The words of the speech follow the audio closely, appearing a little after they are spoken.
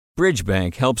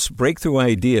Bridgebank helps breakthrough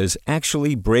ideas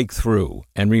actually break through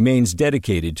and remains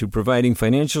dedicated to providing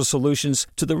financial solutions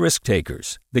to the risk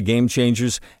takers, the game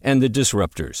changers, and the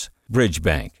disruptors.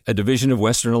 Bridgebank, a division of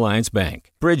Western Alliance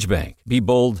Bank. Bridgebank. Be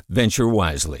bold, venture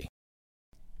wisely.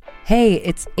 Hey,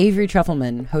 it's Avery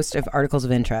Trufelman, host of Articles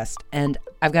of Interest, and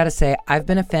I've got to say, I've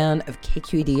been a fan of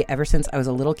KQED ever since I was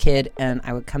a little kid, and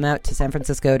I would come out to San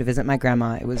Francisco to visit my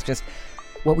grandma. It was just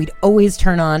what we'd always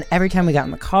turn on every time we got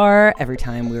in the car, every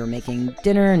time we were making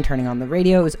dinner and turning on the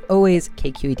radio. It was always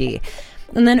KQED.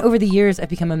 And then over the years, I've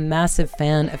become a massive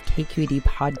fan of KQED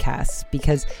podcasts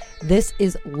because this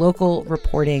is local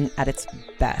reporting at its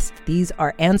best. These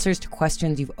are answers to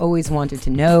questions you've always wanted to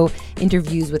know,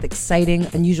 interviews with exciting,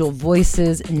 unusual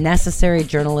voices, necessary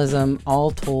journalism,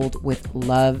 all told with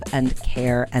love and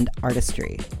care and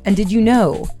artistry. And did you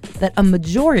know that a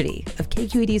majority of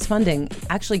KQED's funding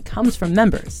actually comes from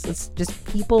members? It's just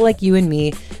people like you and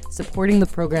me supporting the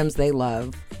programs they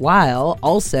love, while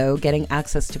also getting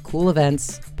access to cool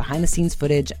events, behind-the-scenes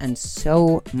footage, and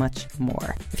so much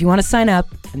more. If you want to sign up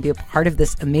and be a part of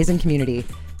this amazing community,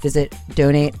 visit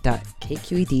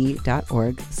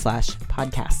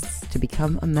donate.kqed.org/podcasts to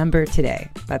become a member today.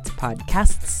 That's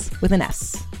podcasts with an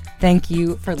S. Thank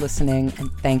you for listening, and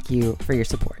thank you for your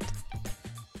support.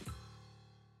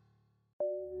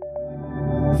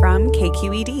 From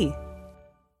KQED.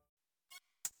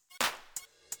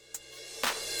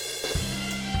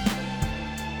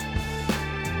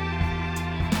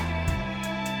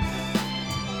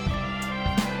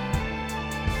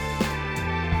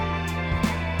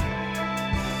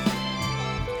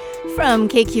 From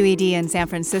KQED in San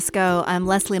Francisco, I'm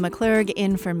Leslie McClurg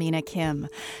in for Mina Kim.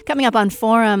 Coming up on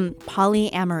Forum,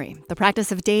 polyamory, the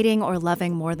practice of dating or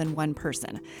loving more than one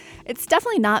person. It's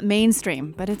definitely not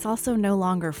mainstream, but it's also no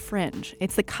longer fringe.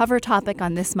 It's the cover topic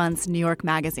on this month's New York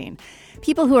Magazine.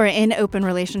 People who are in open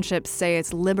relationships say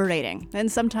it's liberating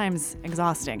and sometimes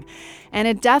exhausting. And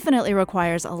it definitely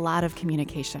requires a lot of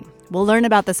communication. We'll learn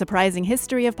about the surprising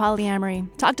history of polyamory,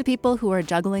 talk to people who are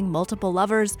juggling multiple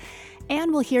lovers,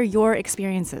 and we'll hear your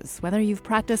experiences, whether you've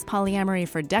practiced polyamory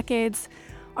for decades,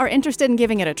 are interested in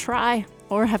giving it a try,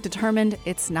 or have determined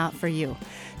it's not for you.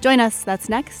 Join us. That's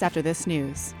next after this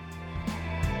news.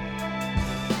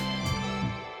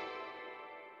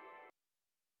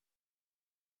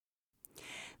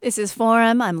 This is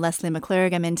Forum. I'm Leslie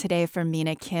McClurg. I'm in today for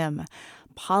Mina Kim.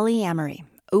 Polyamory,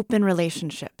 open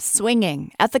relationships,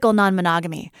 swinging, ethical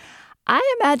non-monogamy.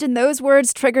 I imagine those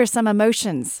words trigger some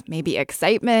emotions, maybe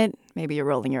excitement, maybe you're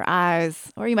rolling your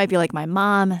eyes, or you might be like my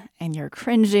mom and you're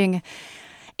cringing.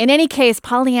 In any case,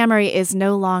 polyamory is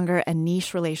no longer a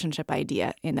niche relationship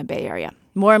idea in the Bay Area.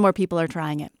 More and more people are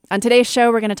trying it. On today's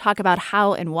show, we're going to talk about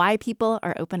how and why people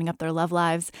are opening up their love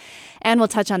lives, and we'll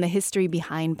touch on the history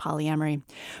behind polyamory.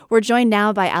 We're joined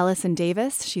now by Allison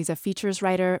Davis. She's a features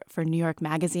writer for New York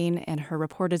Magazine, and her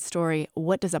reported story,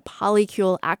 What Does a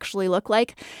Polycule Actually Look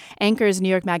Like?, anchors New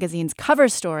York Magazine's cover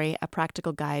story, A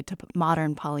Practical Guide to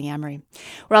Modern Polyamory.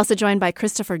 We're also joined by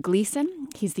Christopher Gleason.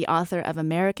 He's the author of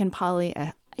American Poly,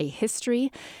 a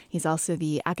History. He's also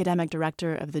the academic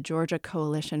director of the Georgia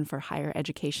Coalition for Higher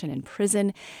Education in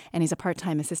Prison, and he's a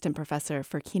part-time assistant professor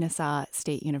for Kennesaw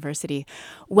State University.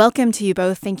 Welcome to you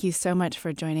both. Thank you so much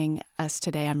for joining us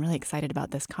today. I'm really excited about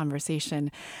this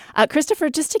conversation. Christopher,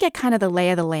 just to get kind of the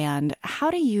lay of the land, how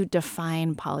do you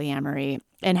define polyamory,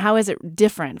 and how is it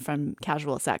different from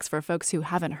casual sex for folks who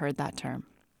haven't heard that term?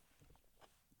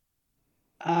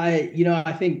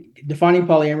 I think defining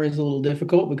polyamory is a little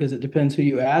difficult because it depends who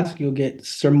you ask. You'll get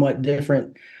somewhat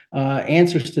different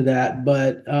answers to that.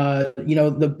 But,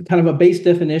 the kind of a base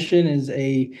definition is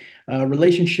a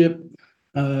relationship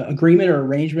agreement or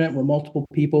arrangement where multiple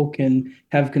people can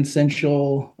have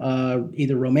consensual,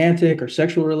 either romantic or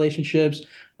sexual relationships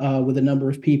with a number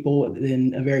of people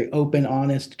in a very open,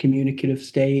 honest, communicative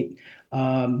state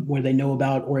where they know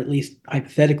about, or at least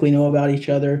hypothetically know about each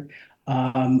other.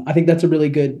 I think that's a really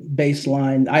good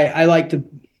baseline. I like to,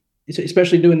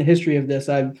 especially doing the history of this,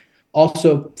 I've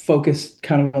also focused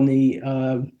kind of on the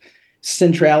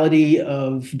centrality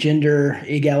of gender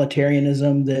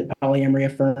egalitarianism that polyamory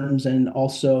affirms, and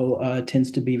also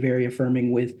tends to be very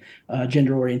affirming with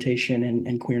gender orientation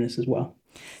and queerness as well.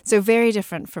 So very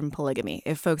different from polygamy,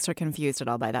 if folks are confused at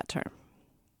all by that term.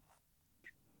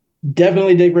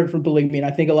 Definitely different from polygamy. And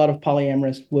I think a lot of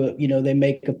polyamorists will, they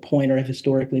make a point or have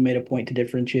historically made a point to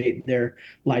differentiate their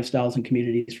lifestyles and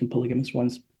communities from polygamous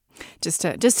ones. Just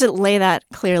to lay that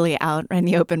clearly out in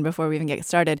the open before we even get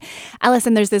started.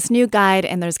 Allison, there's this new guide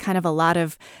and there's kind of a lot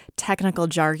of technical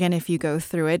jargon if you go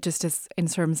through it, just as in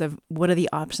terms of what are the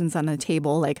options on the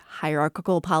table, like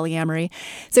hierarchical polyamory.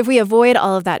 So if we avoid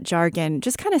all of that jargon,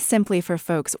 just kind of simply for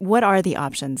folks, what are the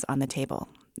options on the table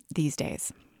these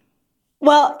days?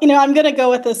 Well, I'm going to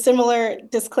go with a similar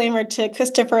disclaimer to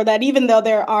Christopher that even though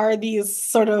there are these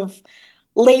sort of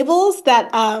labels that,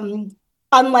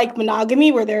 unlike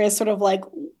monogamy, where there is sort of like,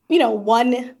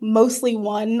 mostly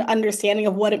one understanding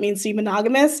of what it means to be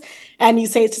monogamous, and you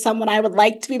say to someone, I would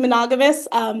like to be monogamous,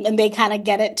 and they kind of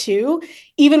get it too.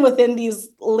 Even within these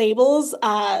labels,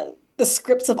 the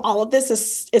scripts of all of this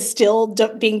is still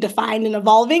being defined and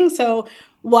evolving. So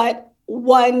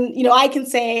I can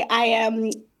say I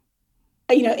am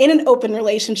in an open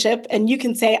relationship, and you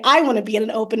can say, I want to be in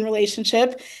an open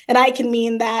relationship. And I can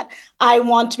mean that I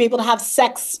want to be able to have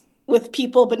sex with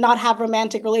people, but not have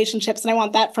romantic relationships. And I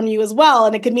want that from you as well.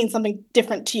 And it could mean something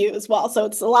different to you as well. So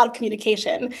it's a lot of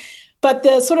communication. But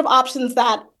the sort of options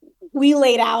that we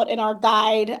laid out in our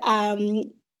guide,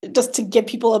 just to give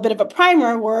people a bit of a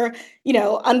primer, were,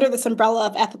 under this umbrella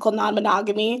of ethical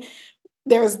non-monogamy,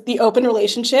 there's the open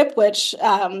relationship, which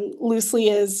loosely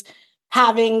is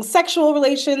having sexual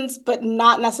relations, but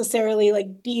not necessarily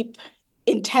like deep,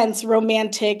 intense,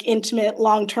 romantic, intimate,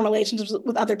 long-term relationships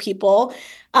with other people.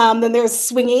 Then there's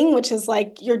swinging, which is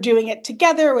like you're doing it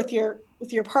together with your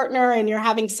partner and you're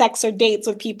having sex or dates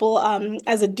with people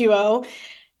as a duo.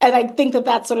 And I think that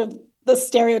that's sort of the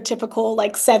stereotypical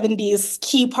like 70s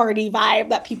key party vibe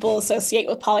that people associate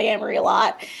with polyamory a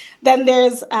lot. Then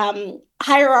there's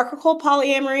hierarchical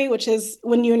polyamory, which is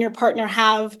when you and your partner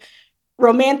have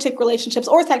romantic relationships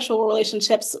or sexual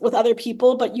relationships with other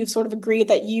people, but you've sort of agreed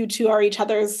that you two are each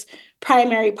other's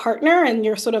primary partner, and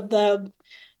you're sort of the,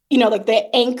 like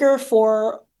the anchor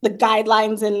for the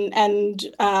guidelines and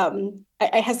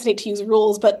I hesitate to use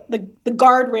rules, but the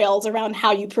guardrails around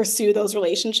how you pursue those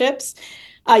relationships.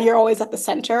 You're always at the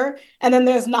center. And then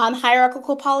there's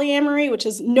non-hierarchical polyamory, which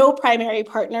is no primary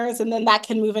partners. And then that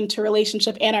can move into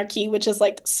relationship anarchy, which is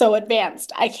like so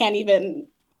advanced. I can't even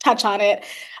touch on it.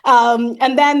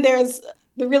 And then there's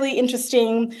the really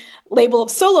interesting label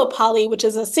of solo poly, which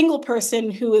is a single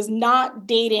person who is not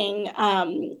dating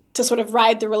to sort of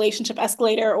ride the relationship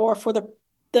escalator or for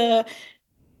the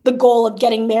goal of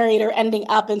getting married or ending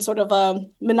up in sort of a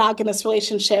monogamous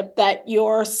relationship, that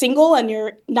you're single and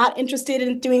you're not interested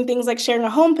in doing things like sharing a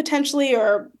home potentially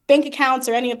or bank accounts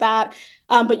or any of that,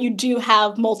 but you do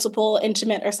have multiple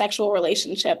intimate or sexual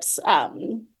relationships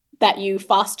that you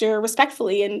foster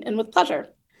respectfully and with pleasure.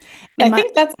 And I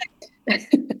think that's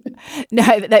no,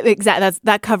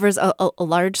 that covers a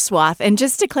large swath. And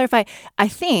just to clarify, I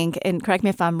think, and correct me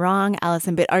if I'm wrong,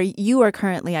 Allison, but you are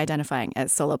currently identifying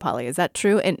as solo poly. Is that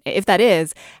true? And if that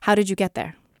is, how did you get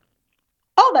there?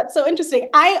 Oh, that's so interesting.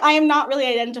 I am not really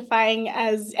identifying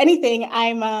as anything.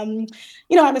 I'm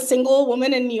a single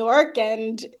woman in New York,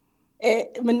 and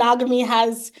monogamy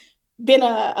has been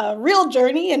a real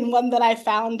journey, and one that I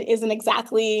found isn't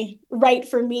exactly right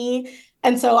for me.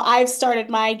 And so I've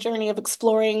started my journey of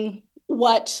exploring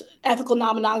what ethical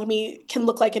non-monogamy can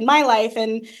look like in my life.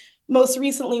 And most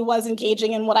recently was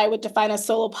engaging in what I would define as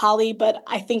solo poly, but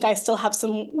I think I still have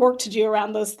some work to do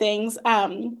around those things.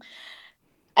 And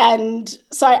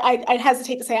so I'd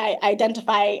hesitate to say I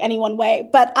identify any one way,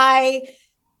 but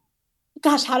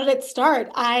how did it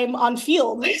start? I'm on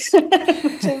Field, which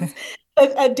is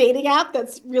a dating app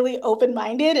that's really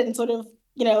open-minded and sort of,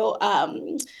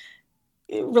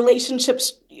 relationship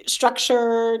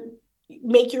structure,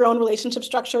 make your own relationship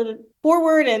structure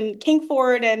forward and kink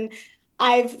forward. And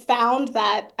I've found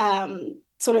that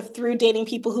sort of through dating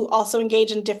people who also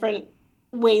engage in different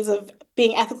ways of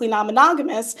being ethically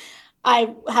non-monogamous,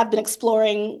 I have been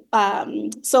exploring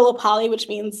solo poly, which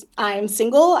means I'm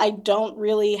single. I don't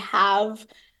really have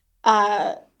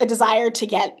a desire to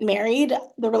get married.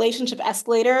 The relationship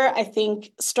escalator, I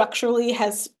think, structurally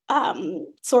has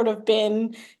sort of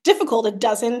been difficult. It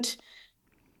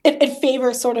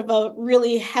favors sort of a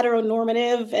really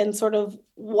heteronormative and sort of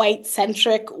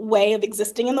white-centric way of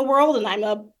existing in the world. And I'm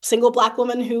a single Black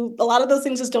woman who a lot of those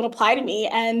things just don't apply to me.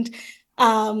 And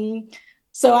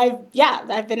so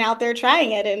I've been out there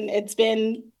trying it, and it's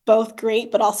been both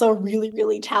great, but also really,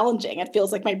 really challenging. It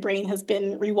feels like my brain has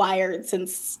been rewired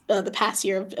since the past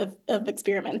year of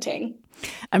experimenting.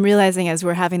 I'm realizing as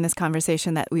we're having this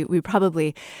conversation that we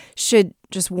probably should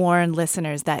just warn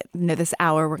listeners that this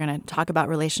hour we're going to talk about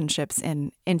relationships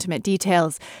in intimate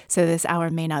details. So this hour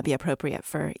may not be appropriate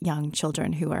for young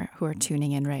children who are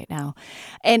tuning in right now.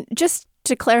 And just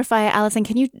to clarify, Allison,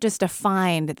 can you just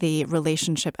define the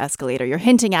relationship escalator? You're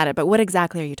hinting at it, but what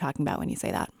exactly are you talking about when you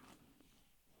say that?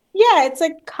 Yeah, it's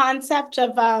a concept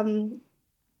of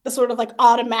the sort of like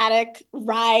automatic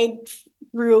ride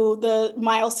through the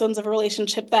milestones of a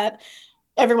relationship that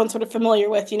everyone's sort of familiar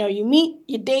with. You know, you meet,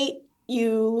 you date,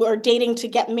 you are dating to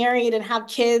get married and have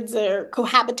kids or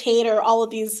cohabitate, or all of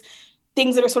these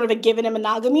things that are sort of a given in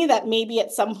monogamy that maybe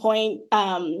at some point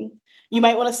you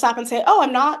might want to stop and say, oh,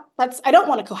 I don't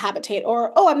want to cohabitate,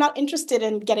 or, oh, I'm not interested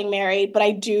in getting married, but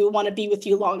I do want to be with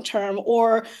you long term,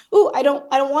 or, oh, I don't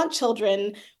want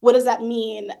children. What does that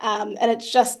mean? And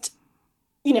it's just,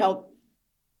 you know,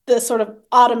 the sort of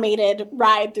automated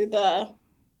ride through the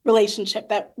relationship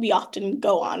that we often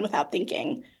go on without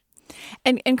thinking.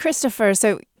 And Christopher,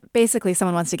 so basically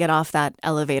someone wants to get off that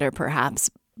elevator perhaps,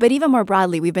 but even more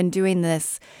broadly, we've been doing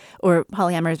this, or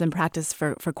polyamory has been practiced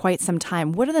for quite some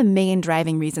time. What are the main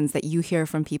driving reasons that you hear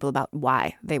from people about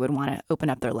why they would want to open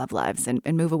up their love lives and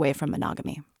move away from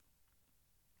monogamy?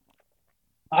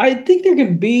 I think there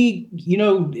can be,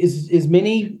 as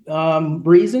many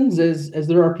reasons as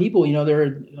there are people. There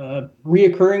are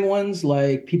reoccurring ones,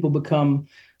 like people become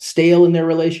stale in their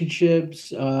relationships.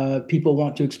 People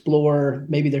want to explore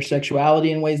maybe their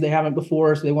sexuality in ways they haven't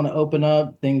before, so they want to open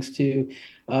up things to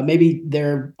maybe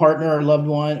their partner or loved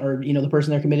one, or the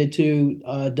person they're committed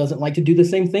to doesn't like to do the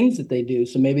same things that they do.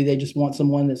 So maybe they just want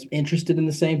someone that's interested in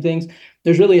the same things.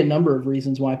 There's really a number of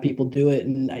reasons why people do it.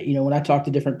 And when I talk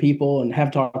to different people and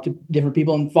have talked to different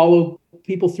people and follow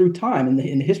people through time in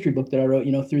the history book that I wrote,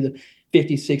 through the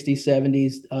 50s, 60s,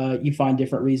 70s, you find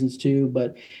different reasons too.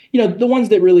 But the ones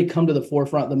that really come to the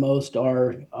forefront the most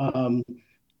are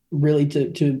really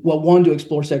one, to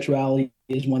explore sexuality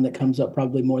is one that comes up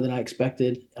probably more than I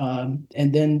expected. And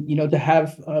then, to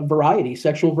have variety,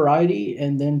 sexual variety,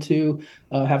 and then to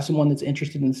have someone that's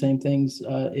interested in the same things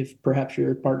if perhaps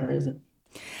your partner isn't.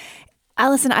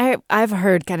 Allison, I've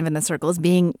heard kind of in the circles,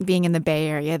 being in the Bay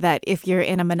Area, that if you're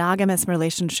in a monogamous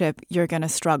relationship, you're going to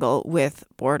struggle with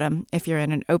boredom. If you're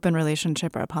in an open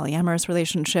relationship or a polyamorous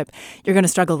relationship, you're going to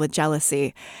struggle with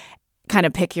jealousy. Kind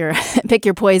of pick your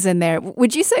poison there.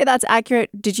 Would you say that's accurate?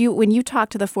 When you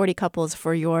talked to the 40 couples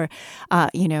for your,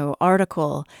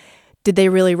 article, did they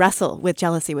really wrestle with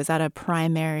jealousy? Was that a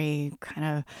primary kind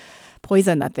of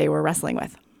poison that they were wrestling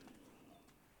with?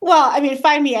 Well, I mean,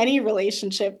 find me any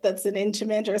relationship that's an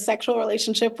intimate or sexual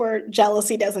relationship where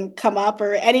jealousy doesn't come up,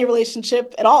 or any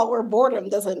relationship at all where boredom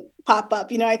doesn't pop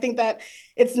up. I think that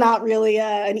it's not really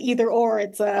an either or.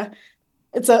 It's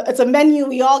a menu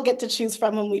we all get to choose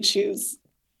from when we choose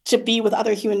to be with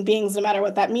other human beings, no matter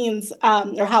what that means,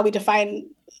 or how we define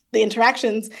the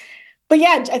interactions. But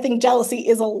yeah, I think jealousy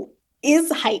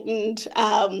is heightened.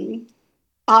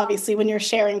 Obviously, when you're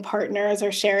sharing partners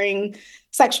or sharing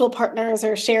sexual partners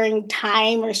or sharing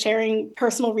time or sharing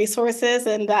personal resources.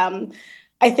 And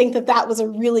I think that was a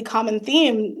really common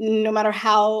theme, no matter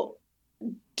how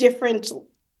different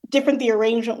the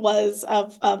arrangement was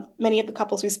of many of the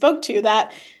couples we spoke to,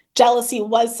 that jealousy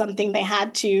was something they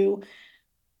had to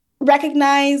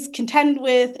recognize, contend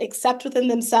with, accept within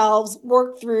themselves,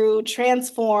 work through,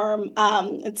 transform.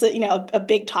 It's a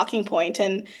big talking point,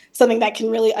 and something that can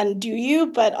really undo you,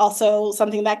 but also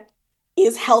something that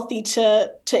is healthy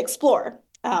to explore.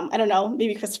 I don't know,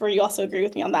 maybe Christopher, you also agree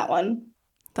with me on that one.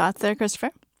 Thoughts there,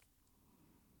 Christopher?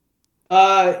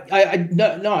 I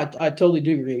totally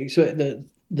do agree. So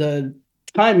the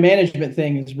time management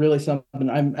thing is really something.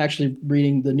 I'm actually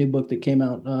reading the new book that came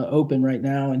out, Open, right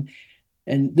now,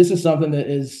 and this is something that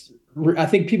is, I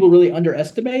think people really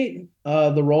underestimate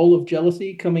the role of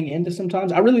jealousy coming into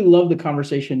sometimes. I really love the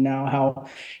conversation now, how,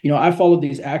 I followed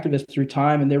these activists through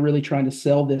time, and they're really trying to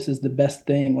sell this as the best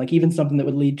thing, like even something that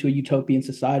would lead to a utopian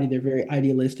society. They're very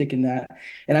idealistic in that.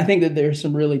 And I think that there's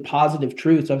some really positive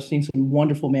truths. I've seen some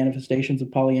wonderful manifestations of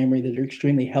polyamory that are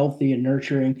extremely healthy and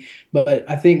nurturing. But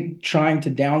I think trying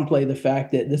to downplay the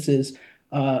fact that this is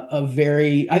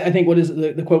I think, what is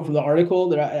the quote from the article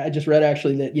that I just read,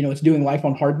 actually, that, it's doing life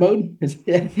on hard mode.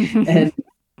 And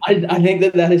I think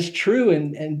that is true.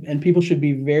 And people should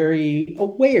be very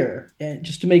aware, and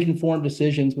just to make informed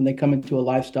decisions when they come into a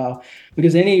lifestyle,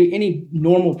 because any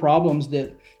normal problems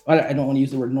that, I don't want to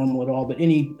use the word normal at all, but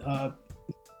any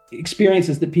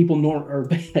experiences that people or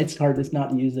it's hard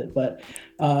not to use it, but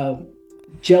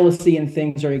jealousy and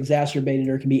things are exacerbated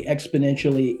or can be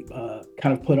exponentially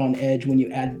kind of put on edge when you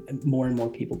add more and more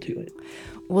people to it.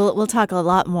 We'll talk a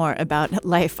lot more about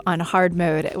life on hard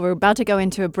mode. We're about to go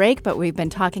into a break, but we've been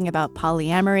talking about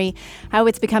polyamory, how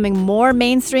it's becoming more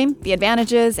mainstream, the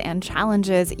advantages and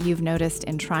challenges you've noticed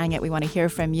in trying it. We want to hear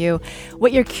from you.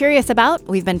 What you're curious about,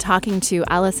 we've been talking to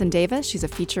Allison Davis. She's a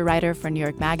feature writer for New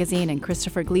York Magazine, and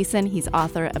Christopher Gleason. He's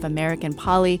author of American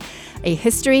Poly, A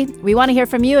History. We want to hear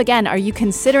from you. Again, are you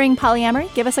considering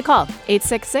polyamory? Give us a call,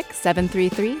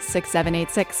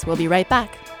 866-733-6786. We'll be right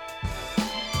back.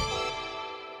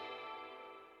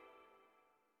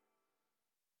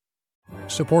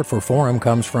 Support for Forum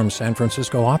comes from San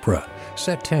Francisco Opera.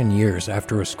 Set 10 years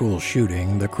after a school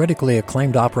shooting, the critically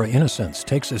acclaimed opera Innocence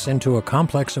takes us into a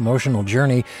complex emotional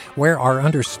journey where our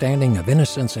understanding of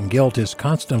innocence and guilt is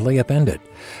constantly upended.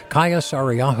 Kaya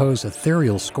Sariaho's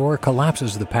ethereal score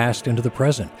collapses the past into the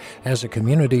present as a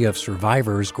community of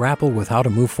survivors grapple with how to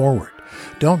move forward.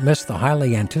 Don't miss the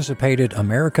highly anticipated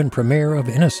American premiere of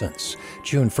Innocence,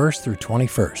 June 1st through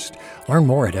 21st. Learn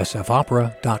more at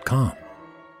sfopera.com.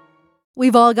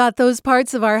 We've all got those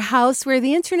parts of our house where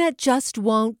the internet just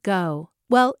won't go.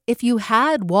 Well, if you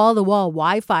had wall-to-wall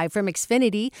Wi-Fi from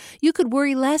Xfinity, you could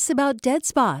worry less about dead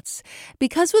spots.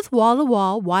 Because with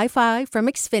wall-to-wall Wi-Fi from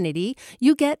Xfinity,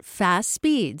 you get fast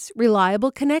speeds,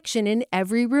 reliable connection in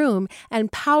every room,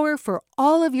 and power for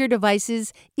all of your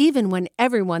devices, even when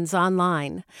everyone's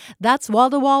online. That's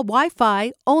wall-to-wall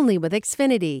Wi-Fi only with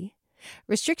Xfinity.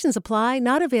 Restrictions apply,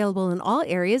 not available in all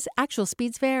areas. Actual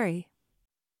speeds vary.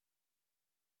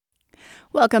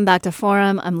 Welcome back to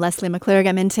Forum. I'm Leslie McClurg.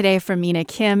 I'm in today for Mina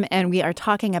Kim, and we are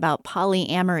talking about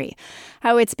polyamory,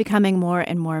 how it's becoming more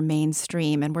and more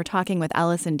mainstream. And we're talking with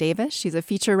Allison Davis. She's a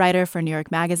feature writer for New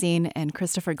York Magazine, and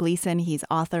Christopher Gleason. He's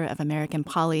author of American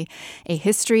Poly, A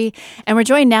History. And we're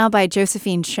joined now by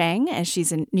Josephine Chiang, as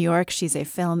she's in New York. She's a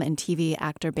film and TV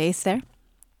actor based there.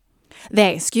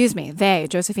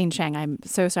 Josephine Chiang. I'm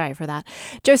so sorry for that.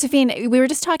 Josephine, we were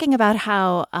just talking about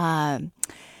how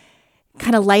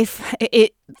kind of life,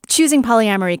 choosing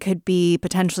polyamory could be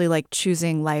potentially like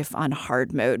choosing life on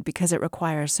hard mode because it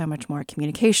requires so much more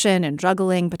communication and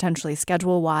juggling, potentially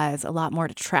schedule-wise, a lot more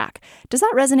to track. Does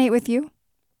that resonate with you?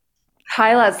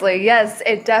 Hi, Leslie. Yes,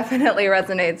 it definitely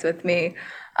resonates with me.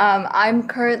 I'm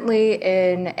currently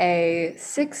in a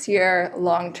 6-year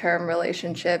long-term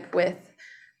relationship with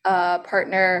a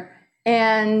partner,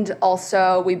 and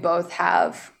also we both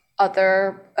have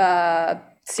other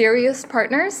serious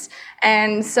partners.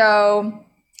 And so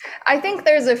I think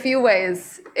there's a few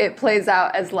ways it plays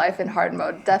out as life in hard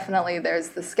mode. Definitely there's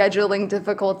the scheduling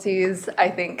difficulties. I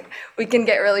think we can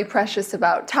get really precious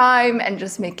about time and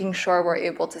just making sure we're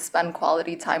able to spend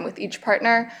quality time with each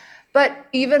partner. But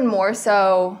even more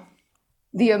so,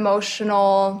 the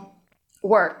emotional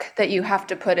work that you have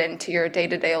to put into your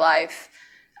day-to-day life.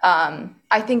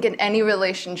 I think in any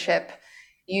relationship,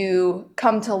 you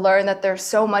come to learn that there's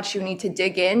so much you need to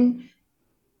dig in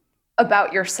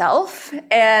about yourself,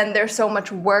 and there's so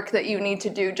much work that you need to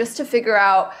do just to figure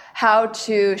out how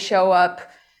to show up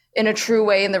in a true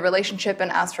way in the relationship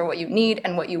and ask for what you need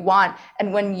and what you want.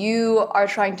 And when you are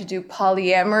trying to do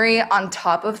polyamory on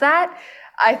top of that,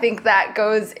 I think that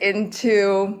goes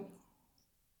into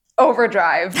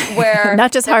overdrive, where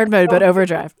not just hard mode, but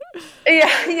overdrive.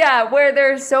 Yeah, where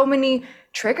there's so many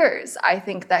triggers, I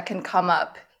think, that can come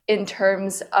up in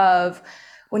terms of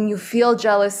when you feel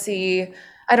jealousy.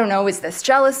 I don't know, is this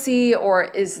jealousy or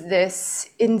is this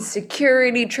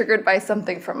insecurity triggered by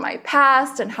something from my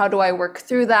past? And how do I work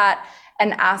through that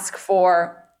and ask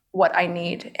for what I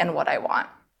need and what I want?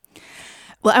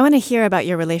 Well, I want to hear about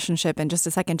your relationship in just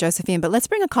a second, Josephine, but let's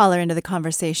bring a caller into the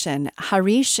conversation.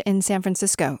 Harish in San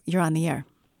Francisco, you're on the air.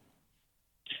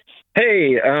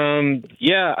 Hey,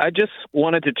 I just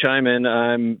wanted to chime in.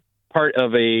 I'm part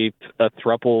of a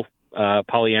throuple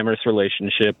polyamorous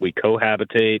relationship. We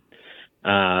cohabitate.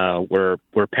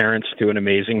 We're parents to an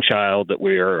amazing child that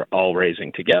we are all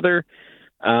raising together.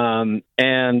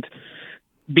 And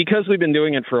because we've been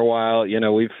doing it for a while,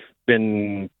 we've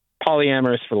been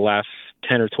polyamorous for the last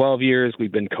 10 or 12 years.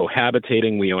 We've been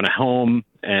cohabitating. We own a home,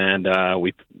 and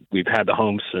we've had the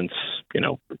home since,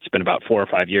 it's been about 4 or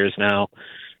 5 years now.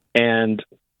 And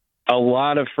a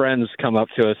lot of friends come up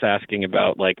to us asking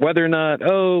about whether or not,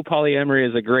 polyamory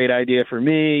is a great idea for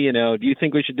me. Do you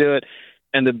think we should do it?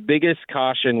 And the biggest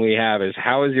caution we have is,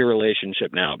 how is your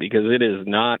relationship now? Because it is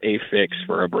not a fix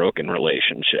for a broken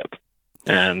relationship.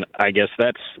 And I guess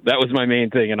that was my main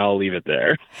thing, and I'll leave it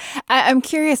there. I'm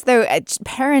curious, though,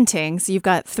 parenting. So you've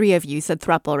got 3 of you. You said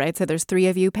throuple, right? So there's 3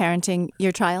 of you parenting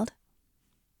your child?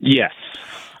 Yes.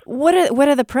 What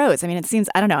are the pros? I mean, it seems,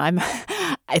 I don't know,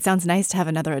 It sounds nice to have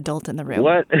another adult in the room.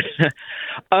 What?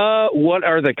 What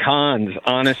are the cons?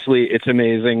 Honestly, it's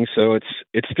amazing. So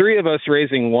it's three of us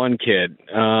raising one kid.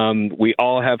 We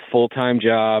all have full-time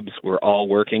jobs. We're all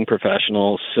working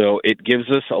professionals. So it gives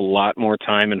us a lot more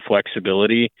time and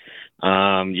flexibility.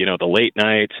 The late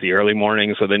nights, the early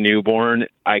mornings with a newborn.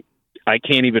 I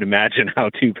can't even imagine how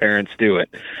two parents do it,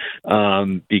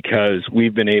 because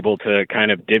we've been able to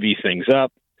kind of divvy things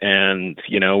up, and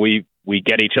we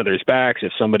get each other's backs.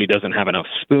 If somebody doesn't have enough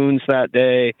spoons that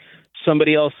day,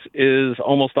 somebody else is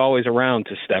almost always around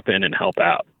to step in and help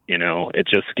out. It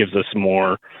just gives us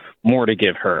more to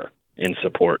give her in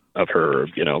support of her,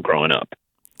 growing up.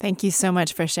 Thank you so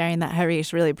much for sharing that,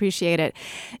 Harish. Really appreciate it.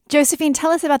 Josephine, tell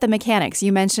us about the mechanics.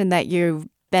 You mentioned that you've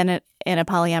been in a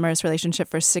polyamorous relationship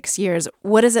for 6 years.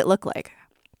 What does it look like?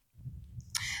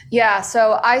 Yeah,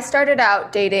 so I started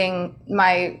out dating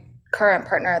my current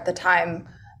partner at the time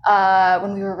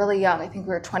when we were really young. I think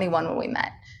we were 21 when we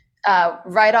met.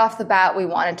 Right off the bat, we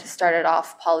wanted to start it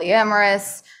off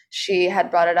polyamorous. She had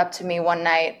brought it up to me one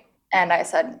night, and I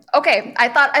said, okay. I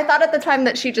thought at the time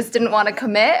that she just didn't want to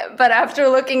commit, but after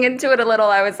looking into it a little,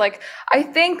 I was like, I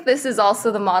think this is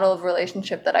also the model of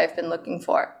relationship that I've been looking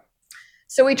for.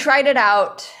 So we tried it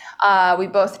out. We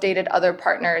both dated other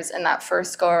partners in that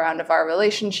first go around of our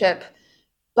relationship,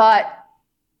 but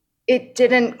it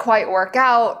didn't quite work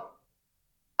out.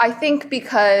 I think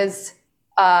because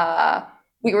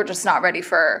we were just not ready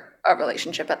for a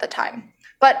relationship at the time.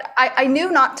 But I knew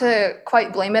not to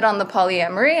quite blame it on the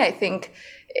polyamory. I think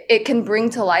it can bring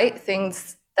to light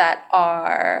things that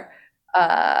are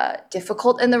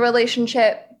difficult in the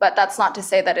relationship, but that's not to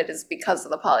say that it is because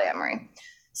of the polyamory.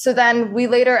 So then we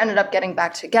later ended up getting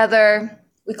back together.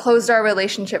 We closed our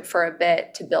relationship for a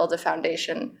bit to build a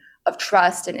foundation of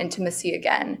trust and intimacy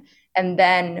again. And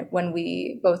then when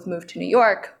we both moved to New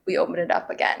York, we opened it up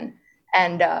again.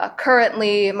 And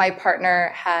currently my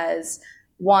partner has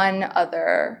one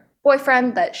other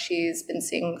boyfriend that she's been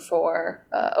seeing for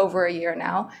over a year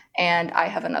now. And I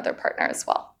have another partner as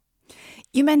well.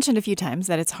 You mentioned a few times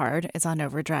that it's hard, it's on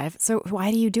overdrive. So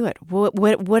why do you do it?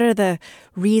 What are the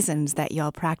reasons that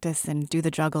y'all practice and do the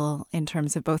juggle in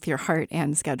terms of both your heart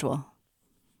and schedule?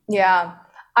 Yeah,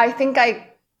 I think I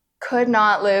could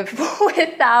not live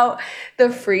without the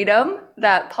freedom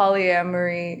that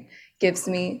polyamory gives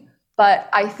me. But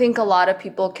I think a lot of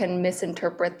people can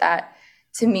misinterpret that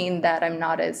to mean that I'm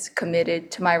not as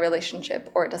committed to my relationship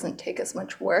or it doesn't take as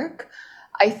much work.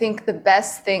 I think the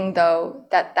best thing, though,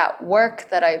 that work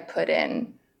that I put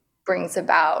in brings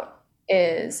about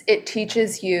is it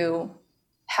teaches you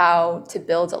how to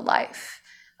build a life.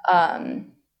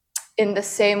 In the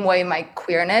same way, my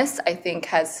queerness, I think,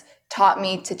 has taught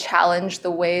me to challenge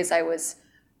the ways I was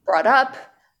brought up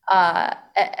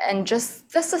and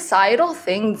just the societal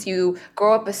things you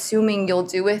grow up assuming you'll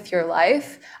do with your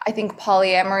life. I think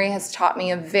polyamory has taught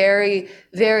me a very,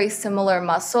 very similar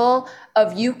muscle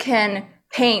of you can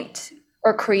paint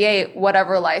or create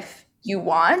whatever life you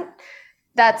want.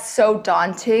 That's so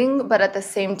daunting, but at the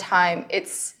same time,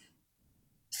 it's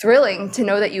thrilling to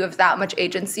know that you have that much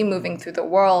agency moving through the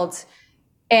world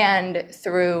and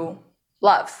through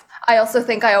love. I also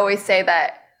think I always say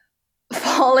that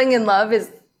falling in love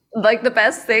is like the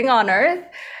best thing on earth.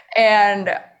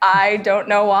 And I don't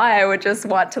know why I would just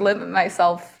want to limit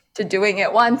myself to doing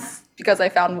it once because I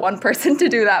found one person to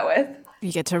do that with.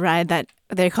 You get to ride that,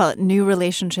 they call it new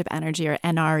relationship energy or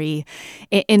NRE.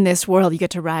 In this world, you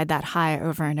get to ride that high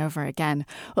over and over again.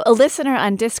 Well, a listener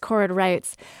on Discord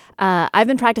writes, I've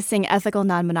been practicing ethical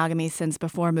non-monogamy since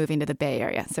before moving to the Bay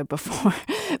Area. So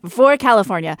before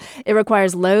California, it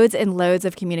requires loads and loads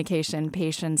of communication,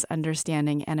 patience,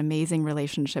 understanding, and amazing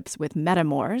relationships with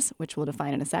metamors, which we'll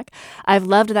define in a sec. I've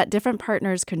loved that different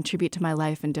partners contribute to my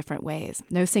life in different ways.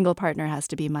 No single partner has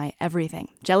to be my everything.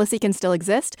 Jealousy can still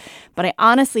exist, but I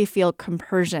honestly feel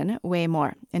compersion way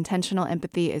more. Intentional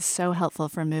empathy is so helpful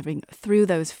for moving through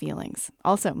those feelings.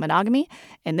 Also, monogamy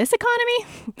in this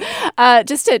economy,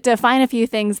 just to define a few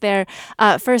things there.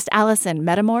 First, Allison,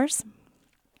 metamors?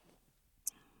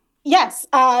 Yes,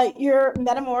 your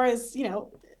metamor is,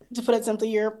 to put it simply,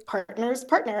 your partner's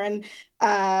partner. And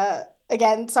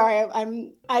again, sorry,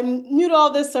 I'm new to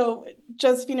all this, so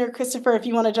Josephine or Christopher, if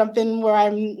you want to jump in where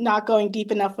I'm not going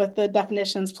deep enough with the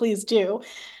definitions, please do.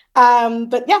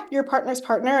 But yeah, your partner's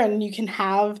partner, and you can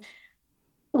have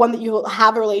one that you will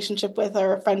have a relationship with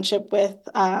or a friendship with,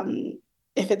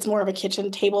 if it's more of a kitchen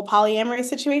table polyamory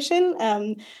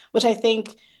situation, which I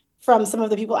think from some of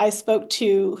the people I spoke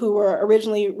to who were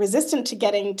originally resistant to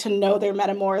getting to know their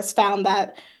metamors found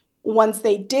that once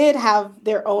they did have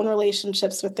their own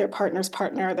relationships with their partner's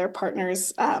partner, their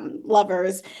partner's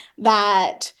lovers,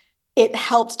 that it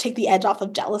helped take the edge off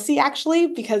of jealousy, actually,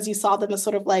 because you saw them as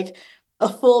sort of like a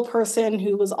full person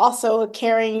who was also a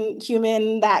caring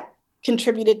human that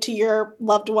contributed to your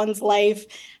loved one's life,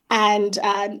 and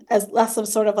as less of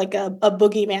sort of like a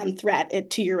boogeyman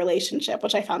threat to your relationship,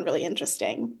 which I found really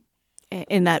interesting.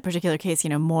 In that particular case,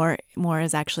 more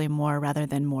is actually more rather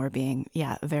than more being,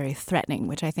 very threatening,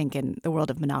 which I think in the world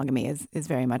of monogamy is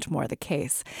very much more the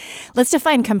case. Let's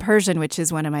define compersion, which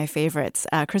is one of my favorites.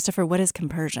 Christopher, what is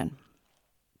compersion?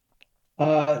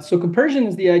 So compersion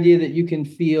is the idea that you can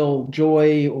feel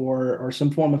joy or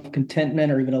some form of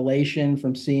contentment or even elation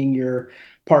from seeing your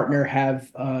partner have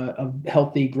a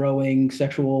healthy, growing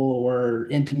sexual or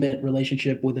intimate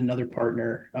relationship with another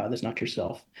partner that's not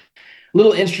yourself. A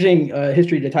little interesting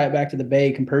history to tie it back to the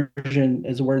Bay. Compersion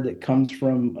is a word that comes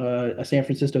from a San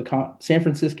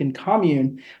Franciscan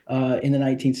commune in the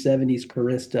 1970s,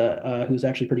 Carista, who's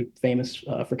actually pretty famous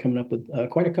for coming up with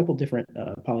quite a couple different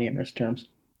polyamorous terms.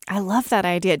 I love that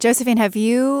idea. Josephine, have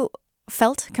you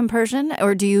felt compersion,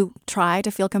 or do you try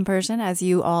to feel compersion as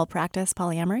you all practice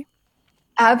polyamory?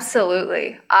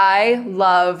 Absolutely. I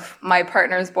love my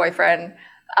partner's boyfriend.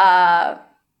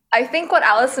 I think what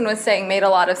Allison was saying made a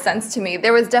lot of sense to me.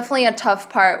 There was definitely a tough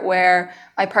part where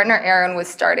my partner, Aaron, was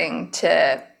starting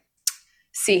to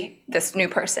see this new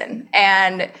person.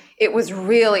 And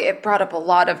it brought up a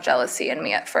lot of jealousy in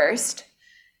me at first.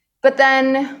 But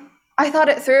then I thought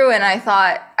it through and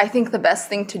I think the best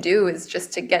thing to do is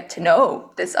just to get to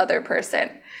know this other person.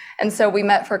 And so we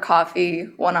met for coffee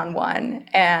one-on-one.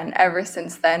 And ever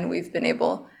since then, we've been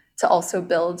able to also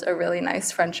build a really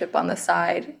nice friendship on the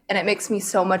side. And it makes me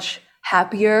so much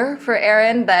happier for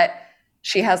Erin that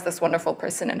she has this wonderful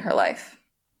person in her life.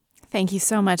 Thank you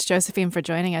so much, Josephine, for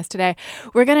joining us today.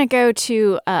 We're going to go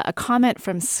to a comment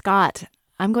from Scott.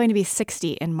 I'm going to be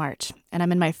 60 in March, and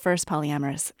I'm in my first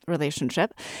polyamorous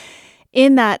relationship.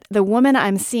 In that, the woman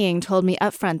I'm seeing told me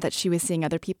upfront that she was seeing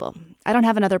other people. I don't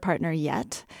have another partner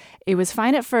yet. It was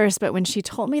fine at first, but when she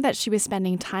told me that she was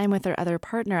spending time with her other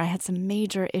partner, I had some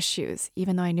major issues,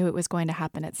 even though I knew it was going to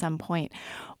happen at some point.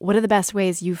 What are the best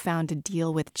ways you found to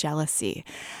deal with jealousy?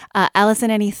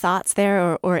 Allison, any thoughts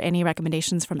there or any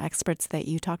recommendations from experts that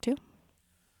you talked to?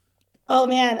 Oh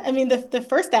man, I mean, the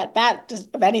first at bat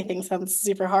just of anything sounds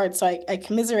super hard. So I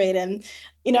commiserate. And,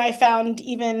 I found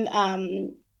even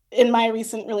in my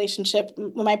recent relationship,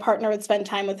 when my partner would spend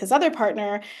time with his other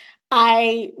partner,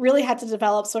 I really had to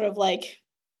develop sort of like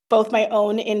both my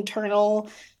own internal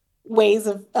ways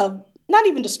of not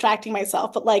even distracting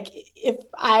myself, but like it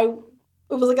was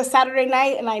like a Saturday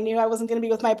night and I knew I wasn't going to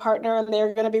be with my partner and they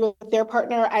were going to be with their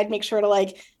partner, I'd make sure to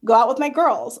like go out with my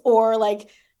girls or like,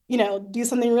 do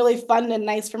something really fun and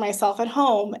nice for myself at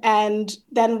home. And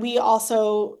then we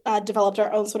also developed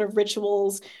our own sort of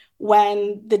rituals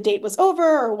when the date was over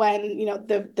or when,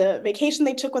 the vacation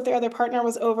they took with their other partner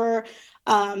was over,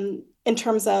 in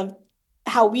terms of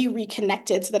how we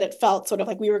reconnected so that it felt sort of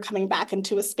like we were coming back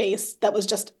into a space that was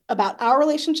just about our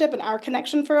relationship and our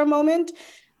connection for a moment,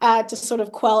 to sort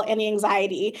of quell any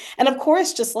anxiety. And of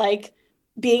course, just like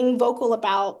being vocal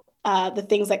about the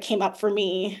things that came up for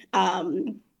me,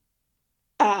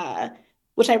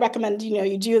 which I recommend,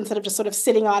 you do instead of just sort of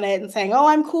sitting on it and saying, oh,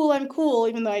 I'm cool,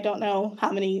 even though I don't know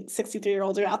how many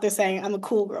 63-year-olds are out there saying I'm a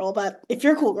cool girl, but if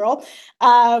you're a cool girl,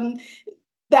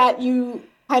 that you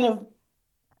kind of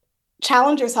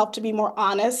challenge yourself to be more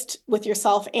honest with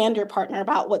yourself and your partner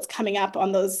about what's coming up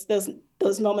on those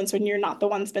moments when you're not the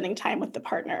one spending time with the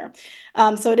partner.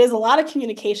 So it is a lot of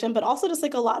communication, but also just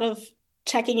like a lot of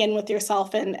checking in with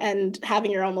yourself and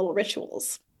having your own little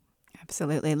rituals.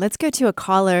 Absolutely. Let's go to a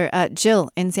caller.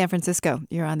 Jill in San Francisco.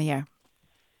 You're on the air.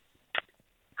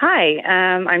 Hi,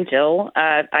 I'm Jill.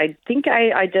 I think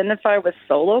I identify with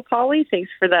solo poly.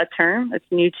 Thanks for that term. It's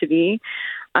new to me.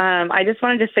 I just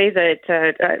wanted to say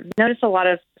that I've noticed a lot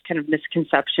of kind of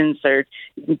misconceptions or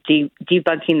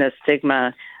debunking the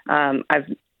stigma.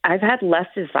 I've had less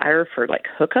desire for like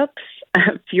hookups,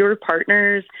 fewer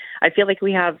partners. I feel like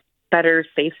we have better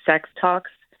safe sex talks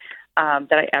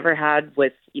that I ever had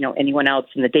with, anyone else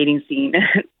in the dating scene,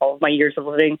 all of my years of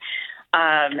living.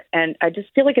 And I just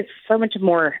feel like it's so much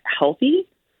more healthy.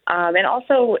 And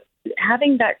also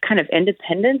having that kind of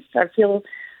independence, I feel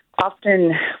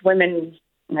often women,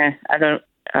 I don't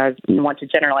want to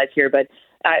generalize here, but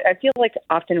I feel like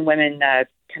often women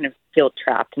kind of feel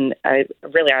trapped. And I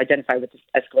really identify with this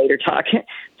escalator talk. So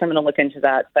I'm going to look into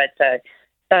that. But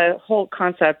the whole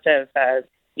concept of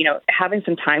having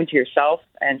some time to yourself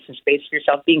and some space for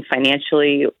yourself, being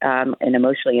financially and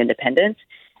emotionally independent,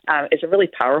 is a really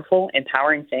powerful,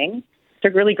 empowering thing.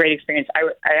 It's a really great experience.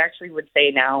 I actually would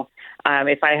say now,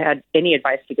 if I had any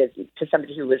advice to give to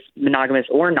somebody who was monogamous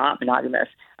or not monogamous,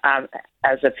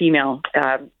 as a female,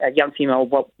 a young female,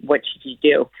 what should you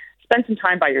do? Spend some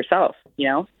time by yourself.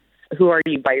 Who are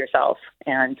you by yourself?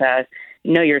 And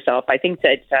know yourself. I think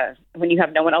that when you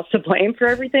have no one else to blame for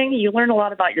everything, you learn a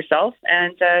lot about yourself,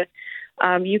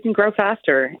 and you can grow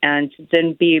faster and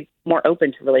then be more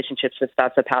open to relationships if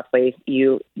that's a pathway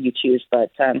you choose.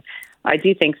 But I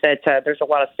do think that there's a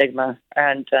lot of stigma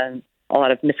and a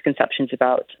lot of misconceptions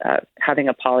about having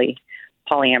a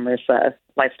polyamorous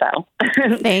lifestyle.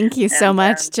 Thank you so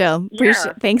much, Jill.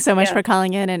 Thanks so much for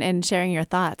calling in and sharing your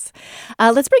thoughts.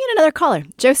 Let's bring in another caller.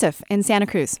 Joseph in Santa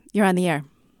Cruz. You're on the air.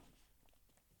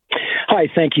 Hi,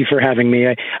 thank you for having me.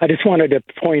 I just wanted to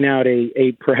point out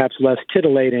a perhaps less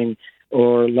titillating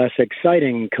or less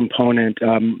exciting component.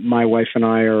 My wife and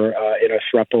I are in a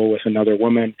throuple with another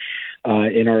woman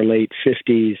in our late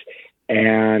 50s,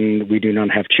 and we do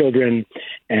not have children.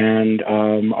 And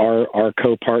our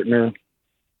co-partner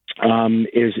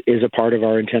is a part of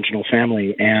our intentional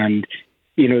family. And,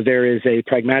 there is a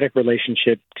pragmatic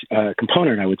relationship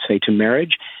component, I would say, to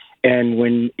marriage.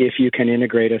 And if you can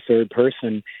integrate a third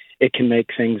person, it can make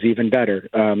things even better.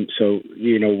 So,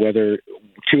 whether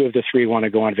two of the three want to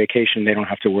go on vacation, they don't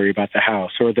have to worry about the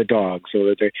house or the dogs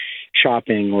or the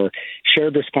shopping, or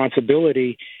shared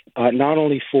responsibility, not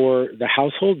only for the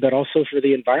household, but also for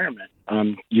the environment,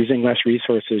 using less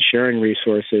resources, sharing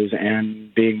resources,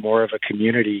 and being more of a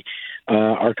community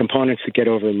are components that get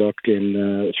overlooked in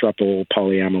the throuple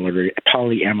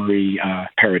polyamory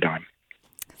paradigm.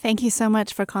 Thank you so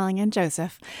much for calling in,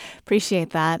 Joseph.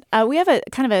 Appreciate that. We have a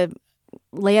kind of a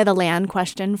lay of the land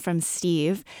question from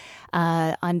Steve.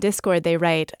 On Discord, they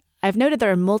write, I've noted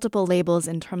there are multiple labels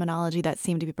and terminology that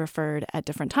seem to be preferred at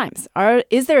different times.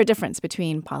 Is there a difference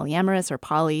between polyamorous or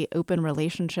poly, open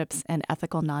relationships, and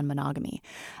ethical non-monogamy?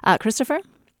 Christopher?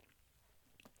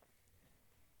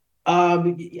 I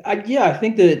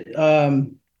think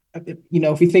that,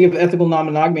 if you think of ethical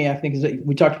non-monogamy, I think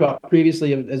we talked about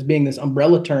previously as being this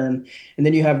umbrella term, and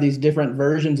then you have these different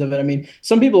versions of it. I mean,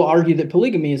 some people argue that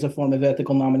polygamy is a form of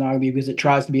ethical non-monogamy because it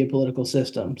tries to be a political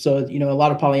system. So, a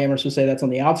lot of polyamorous will say that's on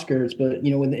the outskirts, but,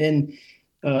 within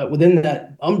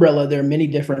that umbrella, there are many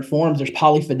different forms. There's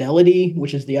polyfidelity,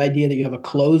 which is the idea that you have a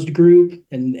closed group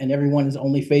and everyone is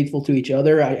only faithful to each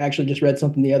other. I actually just read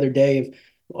something the other day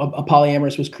of a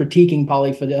polyamorous was critiquing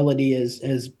polyfidelity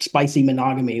as spicy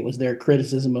monogamy was their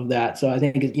criticism of that. So I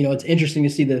think, it's interesting to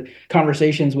see the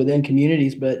conversations within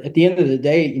communities, but at the end of the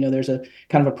day, there's a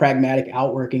kind of a pragmatic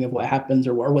outworking of what happens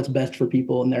or what's best for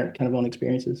people and their kind of own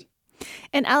experiences.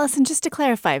 And Allison, just to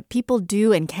clarify, people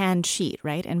do and can cheat,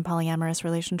 right, in polyamorous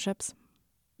relationships?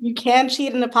 You can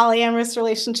cheat in a polyamorous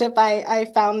relationship. I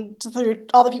found through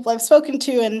all the people I've spoken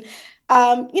to, and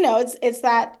it's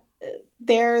that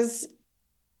there's,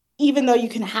 even though you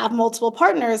can have multiple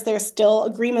partners, there's still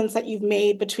agreements that you've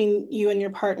made between you and your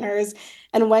partners.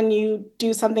 And when you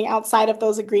do something outside of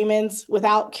those agreements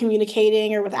without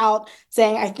communicating or without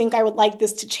saying, I think I would like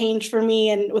this to change for me,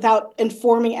 and without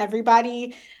informing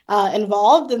everybody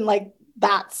involved, and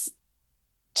that's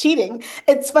cheating.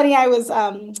 It's funny. I was,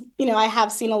 I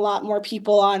have seen a lot more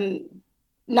people on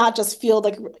not just Field,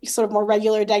 sort of more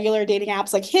regular dating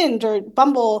apps like Hinge or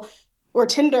Bumble or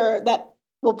Tinder that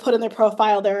will put in their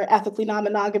profile they're ethically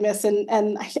non-monogamous.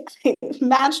 And I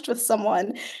matched with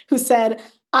someone who said,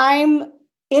 I'm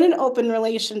in an open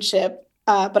relationship,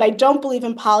 but I don't believe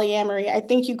in polyamory. I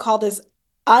think you call this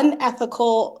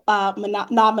unethical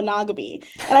non-monogamy.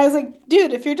 And I was like,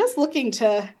 dude, if you're just looking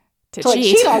to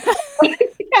cheat on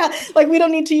yeah, we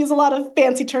don't need to use a lot of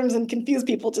fancy terms and confuse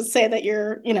people to say that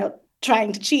you're,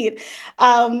 trying to cheat.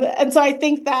 And so I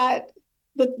think that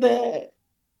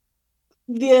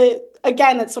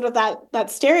again, it's sort of that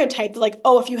stereotype that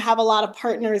if you have a lot of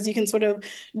partners, you can sort of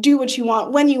do what you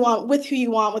want, when you want, with who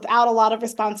you want, without a lot of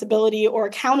responsibility or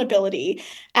accountability.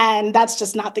 And that's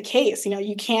just not the case.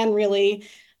 You can really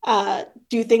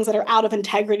do things that are out of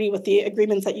integrity with the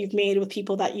agreements that you've made with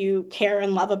people that you care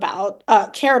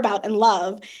about and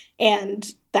love.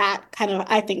 And that kind of,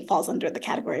 I think, falls under the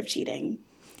category of cheating.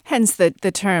 Hence the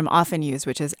term often used,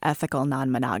 which is ethical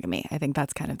non-monogamy. I think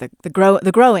that's kind of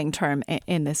the growing term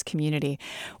in this community.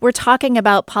 We're talking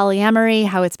about polyamory,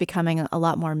 how it's becoming a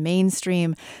lot more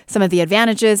mainstream, some of the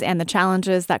advantages and the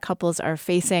challenges that couples are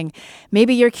facing.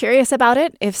 Maybe you're curious about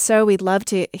it. If so, we'd love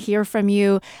to hear from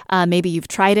you. Maybe you've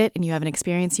tried it and you have an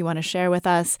experience you want to share with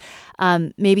us.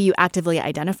 Maybe you actively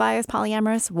identify as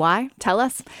polyamorous. Why? Tell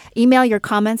us. Email your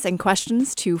comments and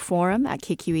questions to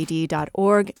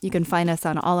forum@kqed.org. You can find us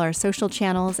on all all our social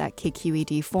channels at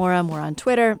KQED Forum. We're on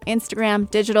Twitter, Instagram,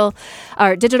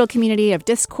 our digital community of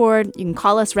Discord. You can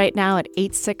call us right now at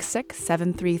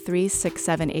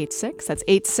 866-733-6786. That's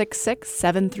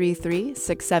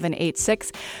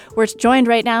 866-733-6786. We're joined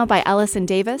right now by Allison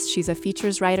Davis. She's a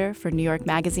features writer for New York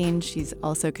Magazine. She's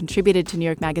also contributed to New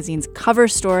York Magazine's cover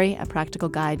story, A Practical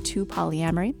Guide to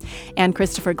Polyamory. And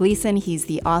Christopher Gleason, he's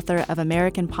the author of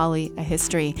American Poly, A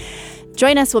History.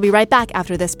 Join us. We'll be right back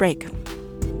after this break.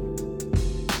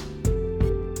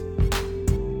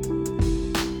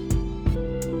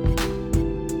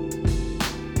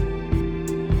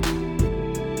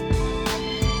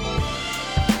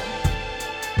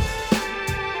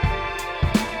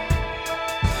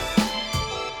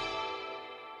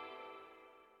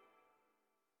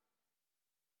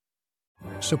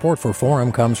 Support for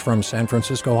Forum comes from San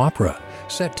Francisco Opera.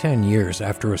 Set 10 years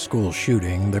after a school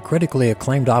shooting, the critically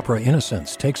acclaimed opera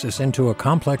Innocence takes us into a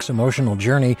complex emotional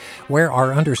journey where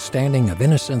our understanding of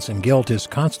innocence and guilt is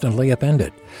constantly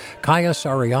upended. Kaya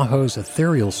Sariaho's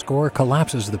ethereal score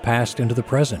collapses the past into the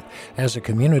present as a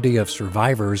community of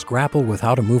survivors grapple with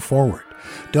how to move forward.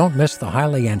 Don't miss the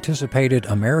highly anticipated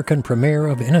American premiere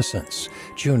of Innocence,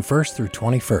 June 1st through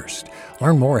 21st.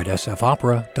 Learn more at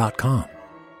sfopera.com.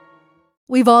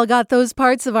 We've all got those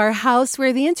parts of our house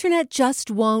where the internet just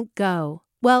won't go.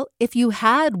 Well, if you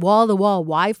had wall-to-wall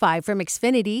Wi-Fi from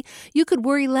Xfinity, you could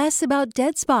worry less about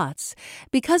dead spots.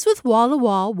 Because with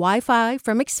wall-to-wall Wi-Fi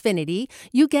from Xfinity,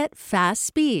 you get fast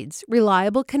speeds,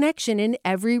 reliable connection in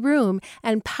every room,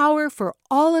 and power for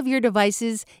all of your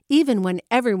devices, even when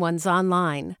everyone's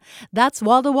online. That's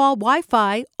wall-to-wall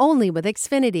Wi-Fi only with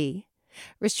Xfinity.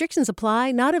 Restrictions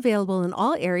apply, not available in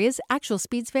all areas. Actual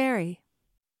speeds vary.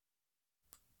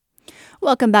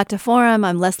 Welcome back to Forum.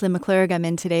 I'm Leslie McClurg. I'm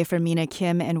in today for Mina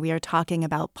Kim, and we are talking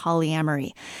about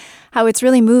polyamory, how it's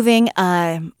really moving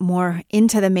more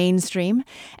into the mainstream.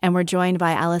 And we're joined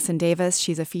by Allison Davis.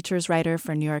 She's a features writer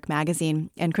for New York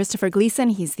Magazine. And Christopher Gleason,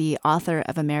 he's the author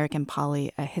of American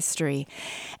Poly, A History.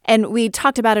 And we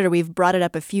talked about it, or we've brought it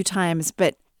up a few times,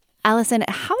 but Allison,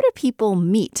 how do people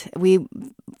meet? We've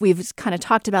kind of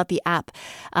talked about the app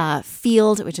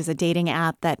Field, which is a dating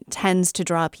app that tends to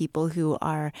draw people who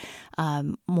are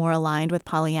more aligned with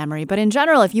polyamory. But in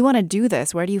general, if you want to do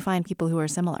this, where do you find people who are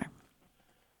similar?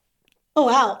 Oh,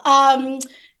 wow. I'm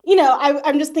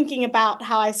just thinking about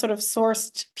how I sort of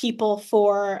sourced people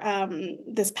for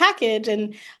this package.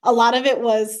 And a lot of it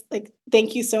was like,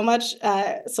 thank you so much,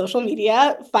 social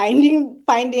media,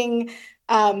 finding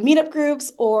meetup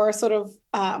groups or sort of,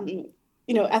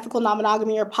 ethical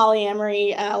non-monogamy or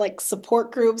polyamory, like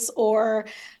support groups or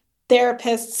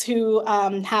therapists who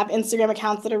have Instagram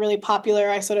accounts that are really popular.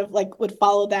 I sort of like would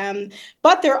follow them.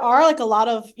 But there are like a lot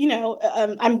of,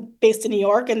 I'm based in New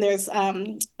York, and there's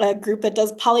a group that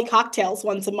does poly cocktails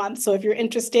once a month. So if you're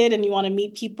interested and you want to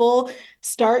meet people,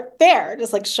 start there.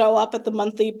 Just like show up at the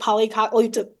monthly poly cocktail. You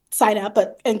have to sign up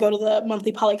and go to the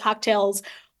monthly poly cocktails.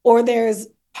 Or there's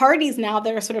parties now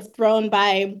that are sort of thrown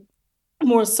by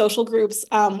more social groups.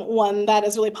 One that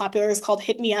is really popular is called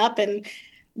Hit Me Up, and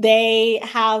they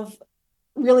have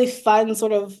really fun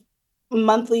sort of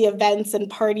monthly events and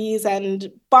parties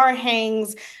and bar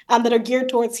hangs that are geared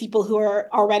towards people who are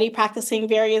already practicing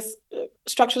various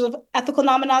structures of ethical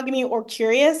non-monogamy or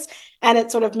curious, and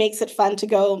it sort of makes it fun to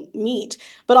go meet.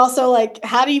 But also, like,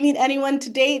 how do you meet anyone to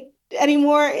date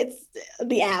anymore? It's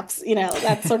the apps,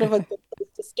 that's sort of a good place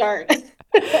to start.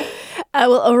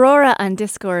 Well, Aurora on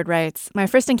Discord writes, my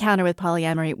first encounter with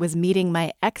polyamory was meeting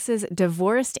my ex's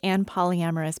divorced and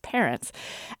polyamorous parents.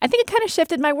 I think it kind of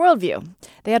shifted my worldview.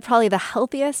 They had probably the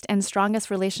healthiest and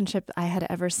strongest relationship I had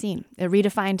ever seen. It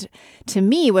redefined to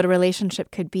me what a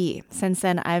relationship could be. Since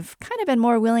then, I've kind of been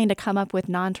more willing to come up with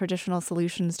non-traditional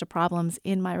solutions to problems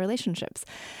in my relationships.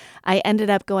 I ended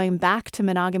up going back to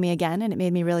monogamy again, and it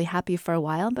made me really happy for a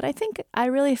while, but I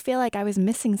really feel like I was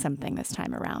missing something this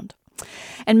time around.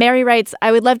 And Mary writes,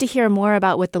 I would love to hear more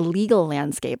about what the legal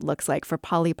landscape looks like for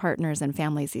poly partners and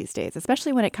families these days,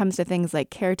 especially when it comes to things like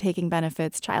caretaking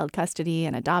benefits, child custody,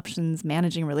 and adoptions,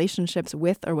 managing relationships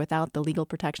with or without the legal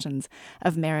protections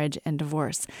of marriage and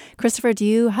divorce. Christopher, do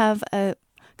you have a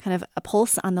kind of a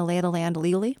pulse on the lay of the land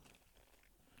legally?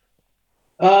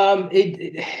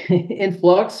 In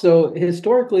flux. So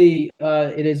historically,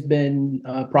 it has been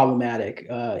problematic.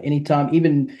 Anytime,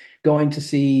 even going to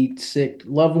see sick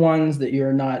loved ones that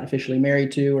you're not officially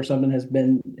married to or something has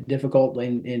been difficult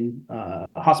in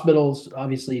hospitals,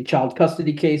 obviously child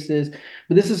custody cases.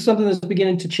 But this is something that's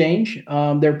beginning to change.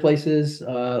 There are places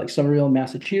like Somerville,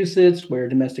 Massachusetts, where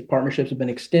domestic partnerships have been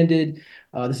extended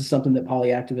This is something that poly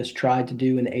activists tried to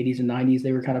do in the 80s and 90s.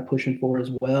 They were kind of pushing for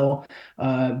as well.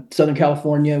 Southern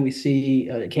California, we see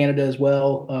Canada as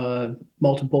well,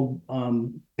 multiple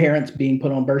parents being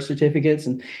put on birth certificates.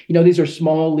 And, these are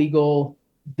small legal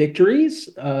victories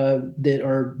that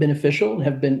are beneficial,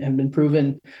 have been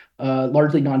proven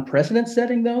largely non-precedent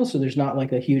setting though, so there's not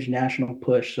like a huge national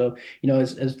push. So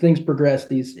as things progress,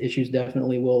 these issues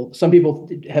definitely will. Some people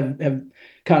have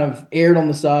kind of erred on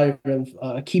the side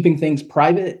of keeping things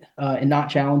private and not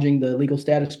challenging the legal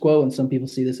status quo, and some people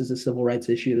see this as a civil rights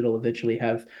issue that'll eventually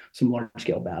have some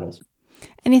large-scale battles.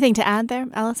 Anything to add there,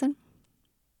 Allison?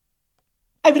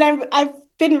 I mean, I've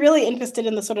been really interested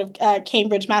in the sort of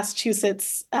Cambridge,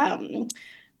 Massachusetts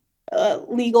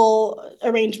legal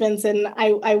arrangements, and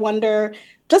I wonder,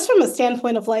 just from a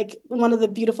standpoint of like one of the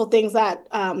beautiful things that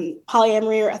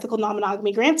polyamory or ethical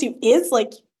non-monogamy grants you is,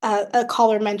 like a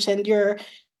caller mentioned, your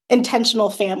intentional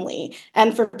family.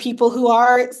 And for people who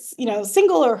are,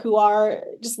 single or who are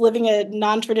just living a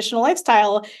non-traditional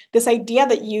lifestyle, this idea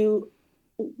that you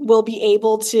will be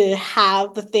able to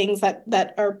have the things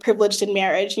that are privileged in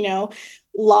marriage,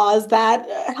 laws that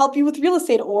help you with real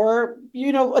estate or,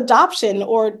 adoption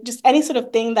or just any sort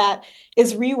of thing that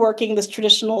is reworking this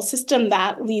traditional system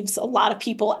that leaves a lot of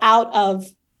people out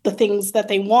of the things that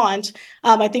they want,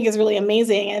 I think is really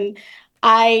amazing. And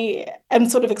I am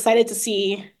sort of excited to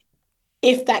see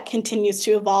if that continues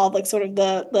to evolve, like sort of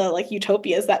the like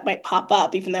utopias that might pop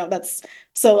up, even though that's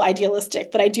so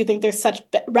idealistic. But I do think there's such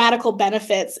radical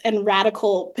benefits and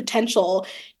radical potential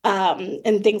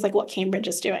in things like what Cambridge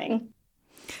is doing.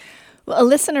 Well, a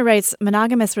listener writes,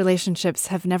 monogamous relationships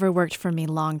have never worked for me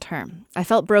long term. I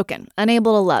felt broken,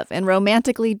 unable to love, and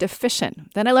romantically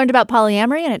deficient. Then I learned about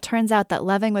polyamory, and it turns out that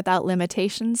loving without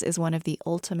limitations is one of the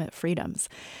ultimate freedoms.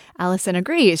 Allison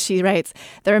agrees. She writes,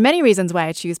 there are many reasons why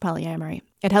I choose polyamory.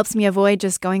 It helps me avoid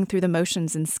just going through the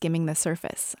motions and skimming the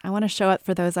surface. I want to show up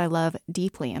for those I love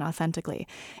deeply and authentically.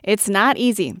 It's not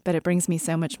easy, but it brings me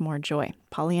so much more joy.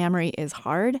 Polyamory is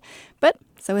hard, but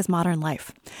so is modern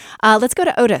life. Let's go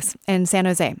to Otis in San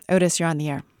Jose. Otis, you're on the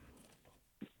air.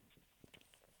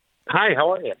 Hi,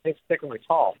 how are you? Thanks for taking my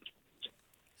call.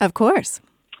 Of course.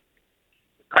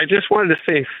 I just wanted to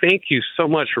say thank you so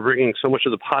much for bringing so much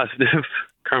of the positive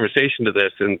conversation to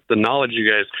this, and the knowledge you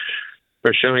guys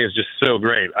are showing is just so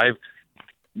great. I've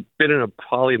been in a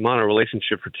poly-mono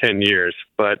relationship for 10 years,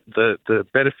 but the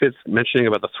benefits, mentioning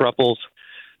about the thruples,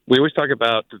 we always talk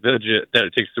about the village that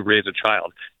it takes to raise a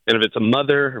child. And if it's a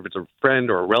mother, or if it's a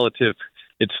friend or a relative,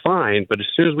 it's fine. But as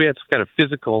soon as we have some kind of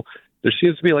physical, there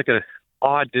seems to be like an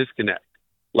odd disconnect,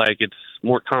 like it's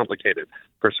more complicated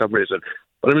for some reason.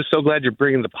 But I'm just so glad you're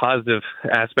bringing the positive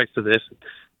aspects of this,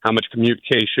 how much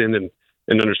communication and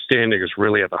understanding is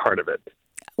really at the heart of it.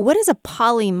 What is a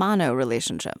poly-mono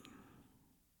relationship?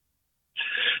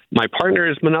 My partner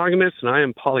is monogamous and I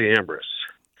am polyamorous.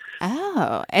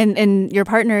 Oh, and your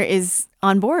partner is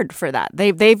on board for that.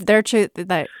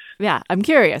 Yeah, I'm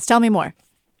curious. Tell me more.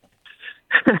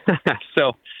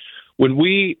 So when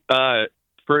we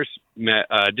first met,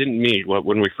 didn't meet,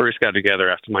 when we first got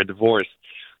together after my divorce,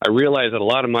 I realized that a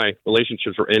lot of my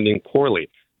relationships were ending poorly,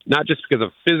 not just because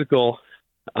of physical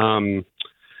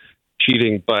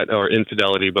cheating or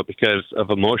infidelity, but because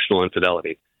of emotional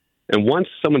infidelity. And once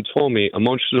someone told me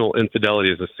emotional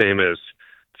infidelity is the same as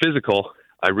physical,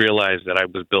 I realized that I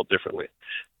was built differently.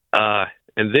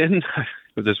 And then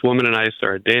this woman and I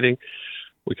started dating.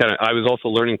 I was also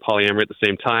learning polyamory at the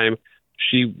same time.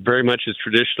 She very much is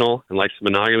traditional and likes the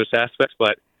monogamous aspects,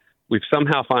 but we've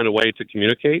somehow found a way to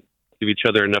communicate, give each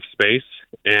other enough space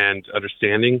and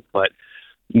understanding, but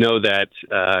know that,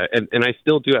 and I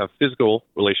still do have physical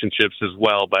relationships as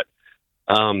well, but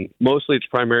mostly it's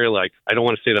primarily like, I don't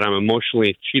want to say that I'm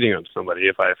emotionally cheating on somebody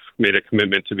if I've made a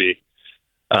commitment to be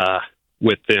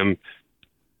with them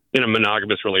in a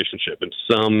monogamous relationship. And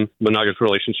some monogamous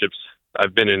relationships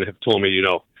I've been in have told me,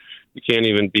 you can't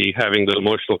even be having those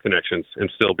emotional connections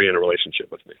and still be in a relationship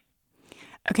with me.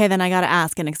 Okay, then I got to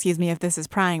ask, and excuse me if this is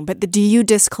prying, but do you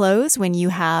disclose when you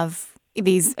have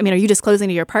these, are you disclosing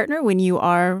to your partner when you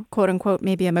are, quote unquote,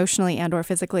 maybe emotionally and or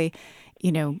physically,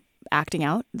 acting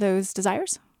out those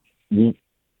desires? 100%.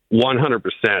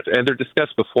 And they're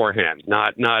discussed beforehand,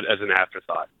 not as an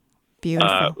afterthought.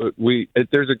 Beautiful.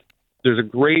 There's a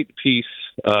great piece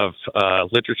of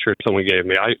literature someone gave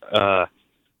me. I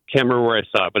can't remember where I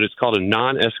saw it, but it's called a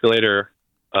non-escalator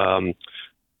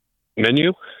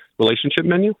relationship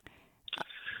menu.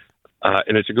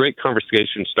 And it's a great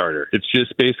conversation starter. It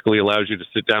just basically allows you to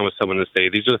sit down with someone and say,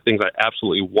 these are the things I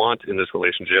absolutely want in this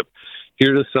relationship.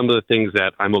 Here are some of the things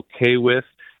that I'm okay with,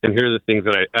 and here are the things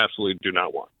that I absolutely do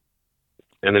not want.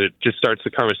 And then it just starts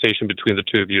the conversation between the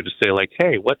two of you to say, like,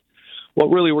 hey, what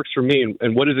really works for me,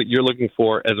 and what is it you're looking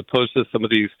for, as opposed to some of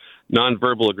these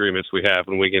nonverbal agreements we have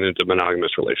when we get into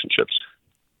monogamous relationships.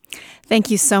 Thank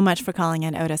you so much for calling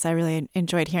in, Otis. I really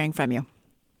enjoyed hearing from you.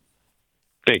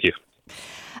 Thank you.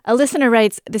 A listener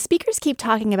writes, the speakers keep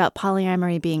talking about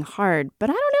polyamory being hard, but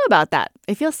I don't know about that.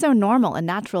 It feels so normal and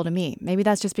natural to me. Maybe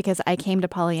that's just because I came to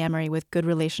polyamory with good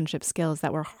relationship skills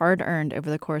that were hard-earned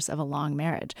over the course of a long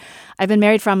marriage. I've been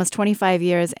married for almost 25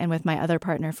 years and with my other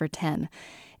partner for 10.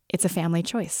 It's a family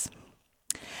choice.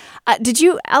 Did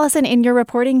you, Allison, in your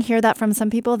reporting, hear that from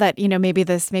some people that,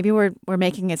 maybe we're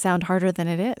making it sound harder than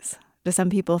it is? Do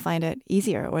some people find it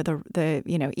easier or the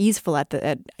easeful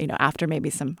after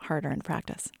maybe some hard-earned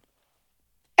practice?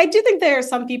 I do think there are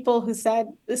some people who said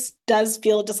this does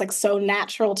feel just like so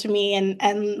natural to me,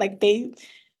 and like they,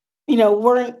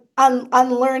 weren't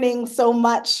unlearning so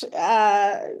much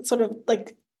sort of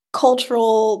like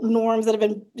cultural norms that have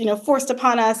been forced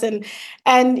upon us, and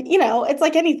it's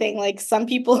like anything. Like some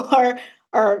people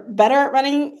are better at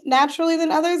running naturally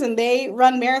than others, and they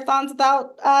run marathons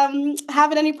without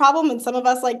having any problem. And some of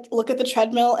us like look at the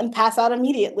treadmill and pass out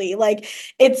immediately. Like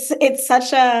it's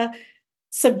such a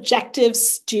subjective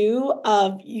stew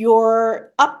of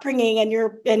your upbringing and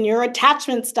your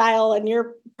attachment style and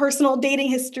your personal dating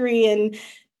history. And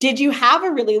did you have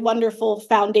a really wonderful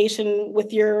foundation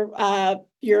with your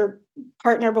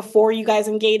partner before you guys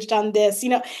engaged on this?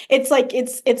 It's like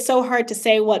it's so hard to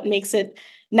say what makes it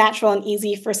natural and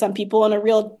easy for some people and a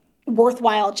real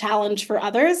worthwhile challenge for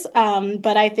others.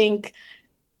 But I think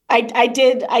I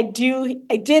did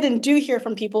and do hear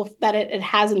from people that it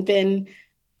hasn't been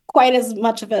quite as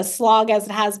much of a slog as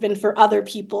it has been for other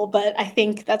people. But I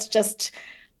think that's just,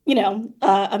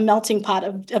 a melting pot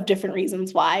of different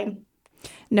reasons why.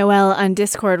 Noelle on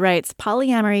Discord writes,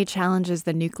 polyamory challenges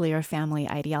the nuclear family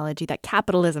ideology that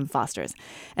capitalism fosters,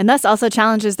 and thus also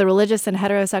challenges the religious and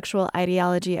heterosexual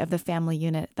ideology of the family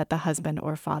unit that the husband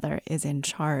or father is in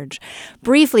charge.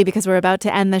 Briefly, because we're about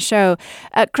to end the show,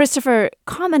 Christopher,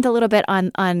 comment a little bit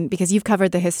on because you've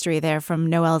covered the history there from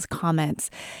Noelle's comments.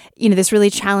 This really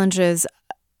challenges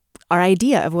our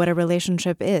idea of what a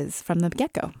relationship is from the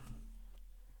get-go.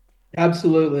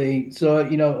 Absolutely. So,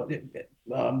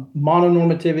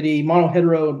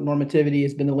 monoheteronormativity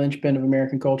has been the linchpin of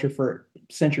American culture for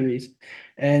centuries,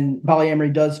 and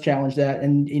polyamory does challenge that.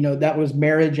 And that was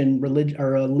marriage and religion,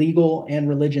 or legal and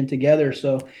religion together.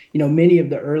 So many of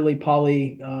the early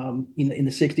poly in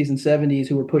the 60s and 70s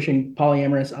who were pushing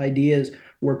polyamorous ideas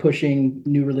were pushing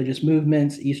new religious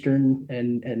movements, Eastern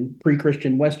and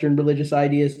pre-Christian Western religious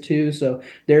ideas too. So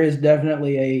there is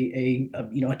definitely a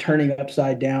turning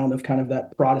upside down of kind of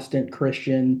that Protestant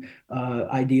Christian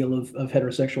ideal of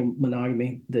heterosexual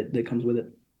monogamy that comes with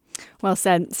it. Well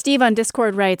said. Steve on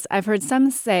Discord writes, I've heard some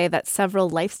say that several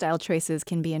lifestyle choices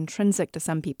can be intrinsic to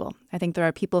some people. I think there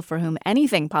are people for whom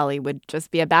anything poly would just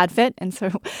be a bad fit, and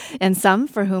some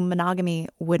for whom monogamy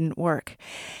wouldn't work.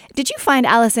 Did you find,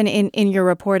 Allison, in your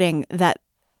reporting that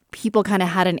people kind of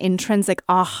had an intrinsic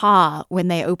aha when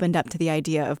they opened up to the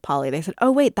idea of poly? They said,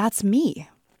 oh, wait, that's me.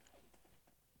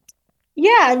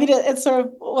 Yeah, I mean, it's sort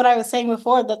of what I was saying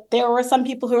before, that there were some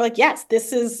people who were like, yes,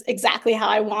 this is exactly how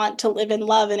I want to live in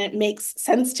love. And it makes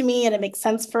sense to me. And it makes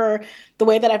sense for the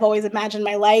way that I've always imagined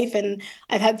my life. And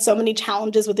I've had so many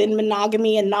challenges within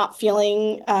monogamy and not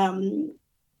feeling,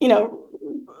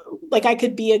 like I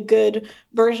could be a good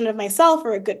version of myself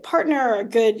or a good partner or a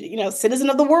good, citizen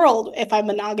of the world if I'm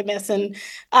monogamous. And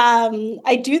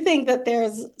I do think that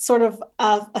there's sort of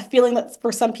a feeling that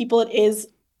for some people it is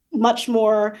much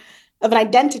more of an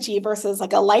identity versus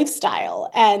like a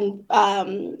lifestyle. And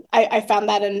I found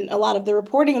that in a lot of the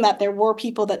reporting that there were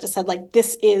people that just said like,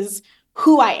 this is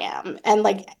who I am. And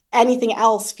like anything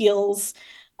else feels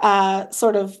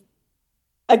sort of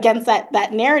against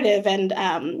that narrative. And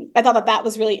I thought that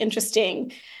was really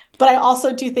interesting. But I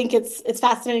also do think it's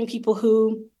fascinating people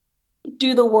who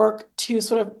do the work to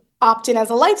sort of opt in as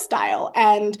a lifestyle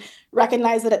and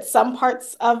recognize that at some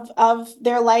parts of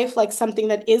their life, like something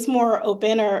that is more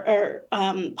open or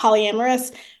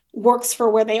polyamorous works for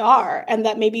where they are, and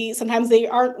that maybe sometimes they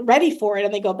aren't ready for it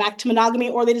and they go back to monogamy,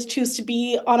 or they just choose to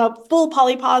be on a full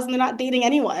polypause and they're not dating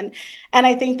anyone. And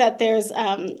I think that there's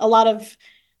a lot of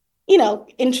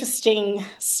interesting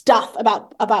stuff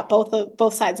about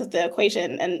both sides of the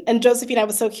equation. And Josephine, I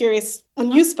was so curious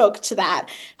when you spoke to that,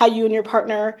 how you and your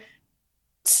partner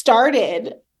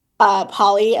started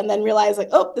poly and then realized like,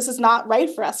 oh, this is not right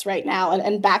for us right now,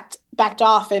 and backed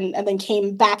off and then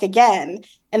came back again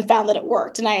and found that it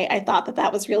worked. And I thought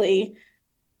that was really,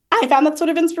 I found that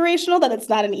sort of inspirational, that it's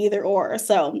not an either or.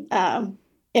 So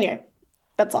anyway.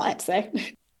 That's all I have to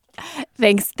say.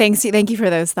 Thank you for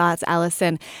those thoughts,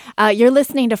 Allison. You're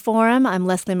listening to Forum. I'm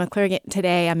Leslie McClure.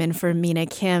 Today, I'm in for Mina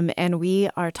Kim, and we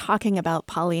are talking about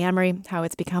polyamory, how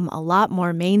it's become a lot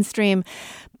more mainstream,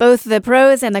 both the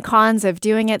pros and the cons of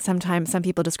doing it. Sometimes some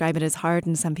people describe it as hard,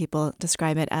 and some people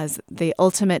describe it as the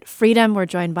ultimate freedom. We're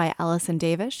joined by Allison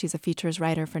Davis. She's a features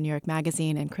writer for New York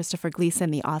Magazine, and Christopher Gleason,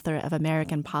 the author of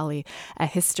American Poly, A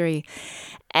History.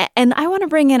 And I want to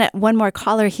bring in one more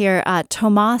caller here,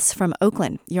 Tomas from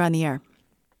Oakland. You're on the air.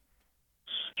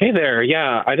 Hey there.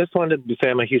 Yeah, I just wanted to say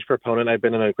I'm a huge proponent. I've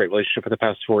been in a great relationship for the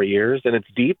past 4 years, and it's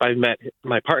deep. I've met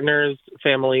my partner's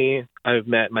family. I've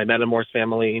met my metamorph's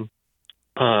family.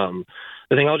 The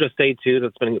thing I'll just say, too,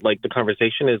 that's been, like, the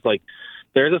conversation is, like,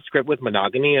 there's a script with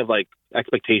monogamy of, like,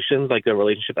 expectations, like a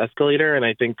relationship escalator, and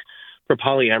I think for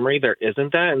polyamory, there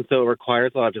isn't that, and so it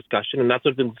requires a lot of discussion, and that's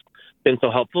what's been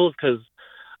so helpful because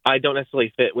I don't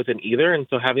necessarily fit within either, and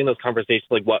so having those conversations,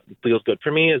 like what feels good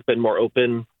for me, has been more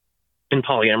open in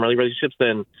polyamory relationships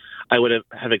than I would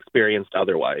have experienced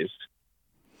otherwise.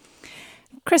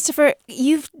 Christopher,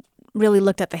 you've really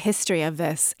looked at the history of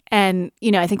this, and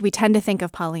I think we tend to think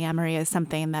of polyamory as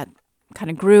something that kind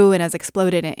of grew and has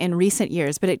exploded in recent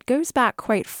years, but it goes back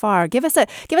quite far. Give us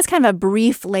kind of a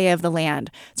brief lay of the land,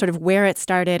 sort of where it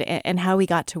started and how we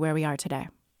got to where we are today.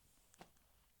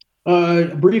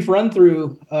 A brief run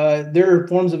through. There are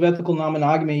forms of ethical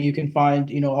non-monogamy you can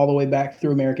find, all the way back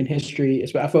through American history.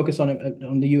 I focus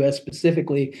on the U.S.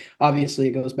 specifically. Obviously,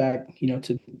 it goes back,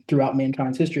 to throughout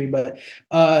mankind's history. But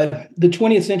the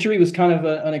 20th century was kind of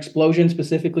an explosion,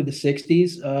 specifically the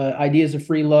 60s. Ideas of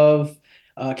free love,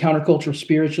 countercultural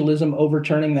spiritualism,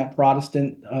 overturning that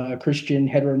Protestant, Christian,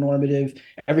 heteronormative,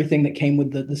 everything that came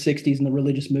with the 60s and the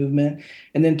religious movement.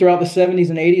 And then throughout the 70s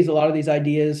and 80s, a lot of these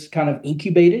ideas kind of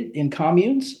incubated in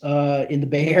communes in the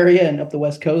Bay Area and up the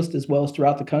West Coast, as well as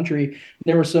throughout the country.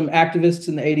 There were some activists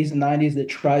in the 80s and 90s that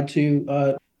tried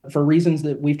to, for reasons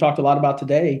that we've talked a lot about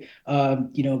today,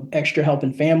 extra help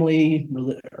in family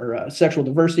or sexual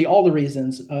diversity, all the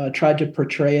reasons, tried to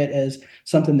portray it as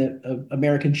something that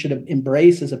Americans should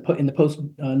embrace in the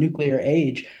post-nuclear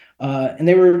age. And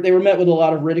they were met with a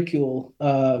lot of ridicule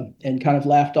and kind of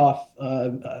laughed off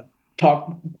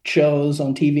talk shows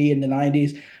on TV in the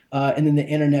 90s. And then the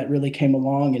internet really came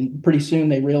along, and pretty soon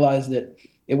they realized that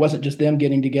it wasn't just them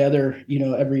getting together,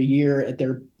 every year at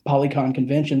their Polycon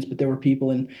conventions, but there were people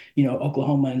in,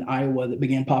 Oklahoma and Iowa that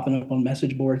began popping up on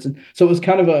message boards. And so it was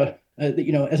kind of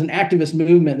as an activist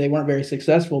movement, they weren't very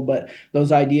successful, but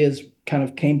those ideas kind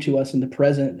of came to us in the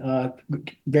present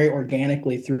very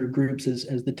organically through groups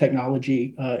as the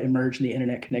technology emerged and the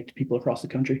internet connected people across the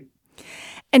country.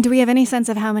 And do we have any sense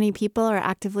of how many people are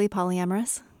actively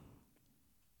polyamorous?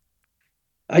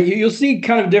 You'll see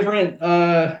kind of different,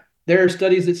 there are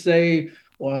studies that say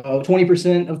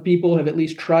 20% of people have at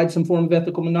least tried some form of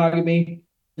ethical monogamy.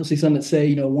 You'll see some that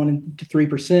say, 1 to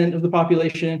 3% of the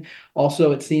population.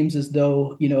 Also, it seems as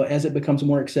though, as it becomes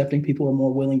more accepting, people are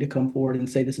more willing to come forward and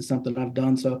say, this is something I've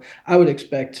done. So I would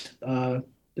expect that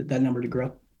number to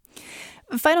grow.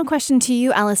 Final question to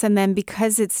you, Allison, then,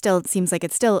 because it seems like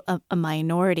it's still a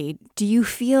minority. Do you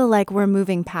feel like we're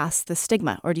moving past the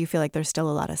stigma, or do you feel like there's still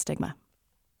a lot of stigma?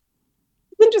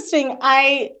 It's interesting.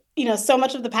 So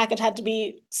much of the package had to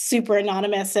be super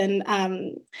anonymous,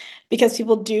 and because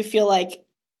people do feel like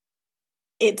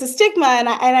it's a stigma, and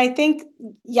I think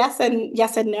yes and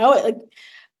no.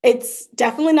 It's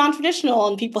definitely non-traditional,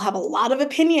 and people have a lot of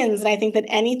opinions. And I think that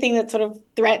anything that sort of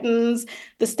threatens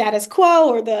the status quo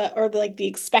or the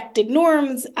expected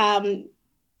norms,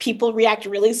 people react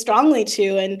really strongly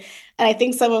to. And I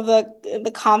think some of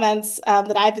the comments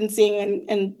that I've been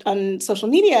seeing on social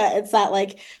media, it's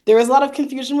that there is a lot of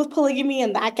confusion with polygamy,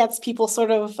 and that gets people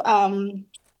sort of a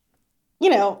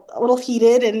little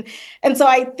heated. And so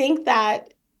I think that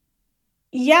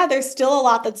there's still a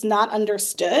lot that's not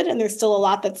understood, and there's still a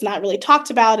lot that's not really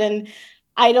talked about. And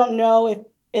I don't know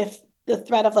if the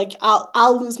threat of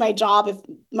I'll lose my job if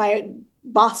my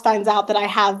boss finds out that I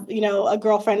have, a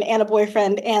girlfriend and a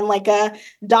boyfriend and a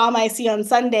dom I see on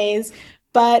Sundays,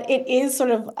 but it is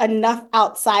sort of enough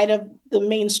outside of the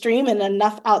mainstream and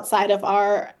enough outside of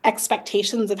our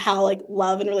expectations of how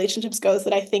love and relationships goes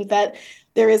that I think that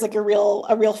there is a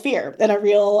real fear and a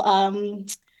real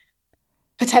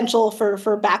potential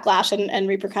for backlash and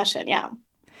repercussion. Yeah.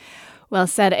 Well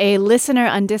said. A listener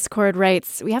on Discord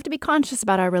writes, we have to be conscious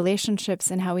about our relationships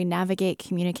and how we navigate,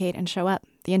 communicate, and show up.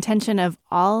 The intention of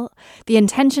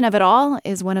it all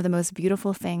is one of the most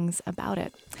beautiful things about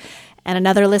it. And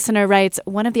another listener writes,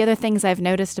 one of the other things I've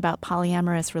noticed about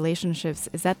polyamorous relationships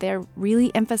is that they really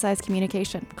emphasize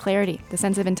communication, clarity, the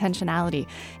sense of intentionality,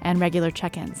 and regular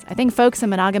check-ins. I think folks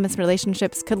in monogamous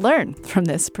relationships could learn from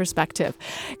this perspective.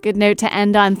 Good note to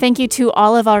end on. Thank you to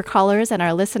all of our callers and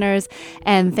our listeners.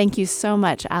 And thank you so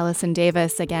much, Allison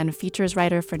Davis, again, features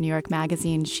writer for New York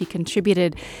Magazine. She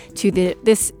contributed to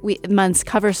this month's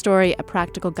cover story, A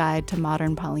Practical Guide to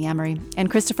Modern Polyamory. And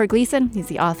Christopher Gleason, he's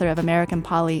the author of American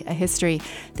Poly, A History.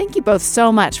 Thank you both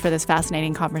so much for this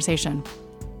fascinating conversation.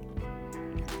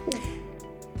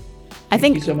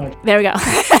 Thank you so much. There we go.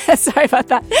 Sorry about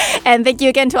that. And thank you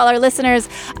again to all our listeners.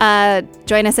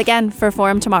 Join us again for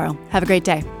Forum tomorrow. Have a great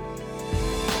day.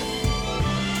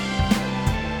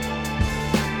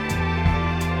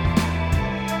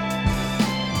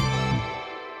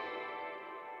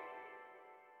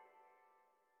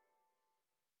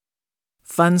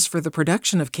 Funds for the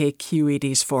production of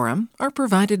KQED's Forum are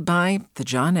provided by the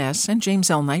John S. and James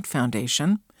L. Knight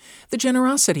Foundation, the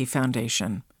Generosity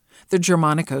Foundation, the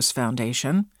Germanicos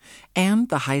Foundation, and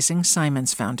the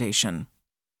Heising-Simons Foundation.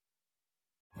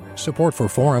 Support for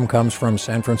Forum comes from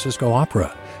San Francisco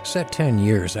Opera. Set 10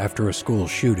 years after a school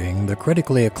shooting, the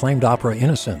critically acclaimed opera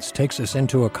Innocence takes us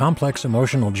into a complex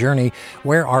emotional journey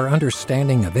where our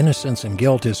understanding of innocence and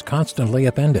guilt is constantly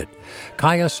upended.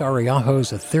 Kaya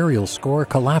Sariaho's ethereal score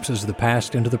collapses the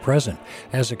past into the present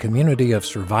as a community of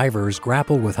survivors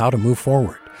grapple with how to move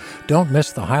forward. Don't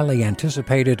miss the highly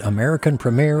anticipated American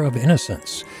premiere of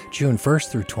Innocence, June 1st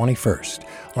through 21st.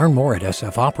 Learn more at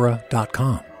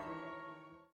sfopera.com.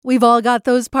 We've all got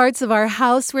those parts of our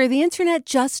house where the internet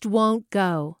just won't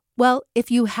go. Well,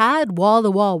 if you had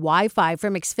wall-to-wall Wi-Fi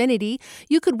from Xfinity,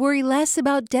 you could worry less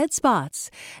about dead spots.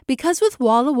 Because with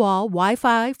wall-to-wall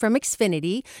Wi-Fi from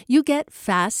Xfinity, you get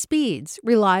fast speeds,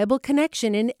 reliable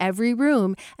connection in every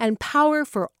room, and power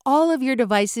for all of your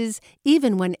devices,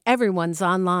 even when everyone's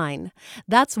online.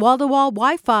 That's wall-to-wall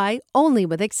Wi-Fi only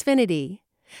with Xfinity.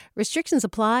 Restrictions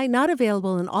apply, not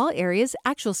available in all areas.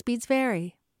 Actual speeds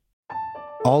vary.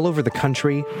 All over the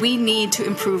country, we need to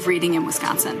improve reading in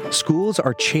Wisconsin. Schools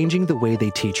are changing the way they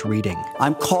teach reading.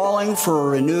 I'm calling for a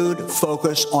renewed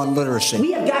focus on literacy.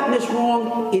 We have gotten this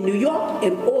wrong in New York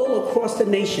and all across the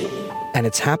nation. And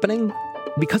it's happening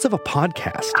because of a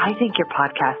podcast. I think your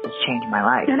podcast has changed my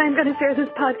life. And I'm going to share this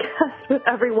podcast with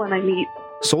everyone I meet.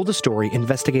 Sold a Story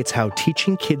investigates how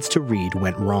teaching kids to read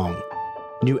went wrong.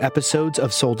 New episodes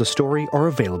of Sold a Story are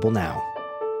available now.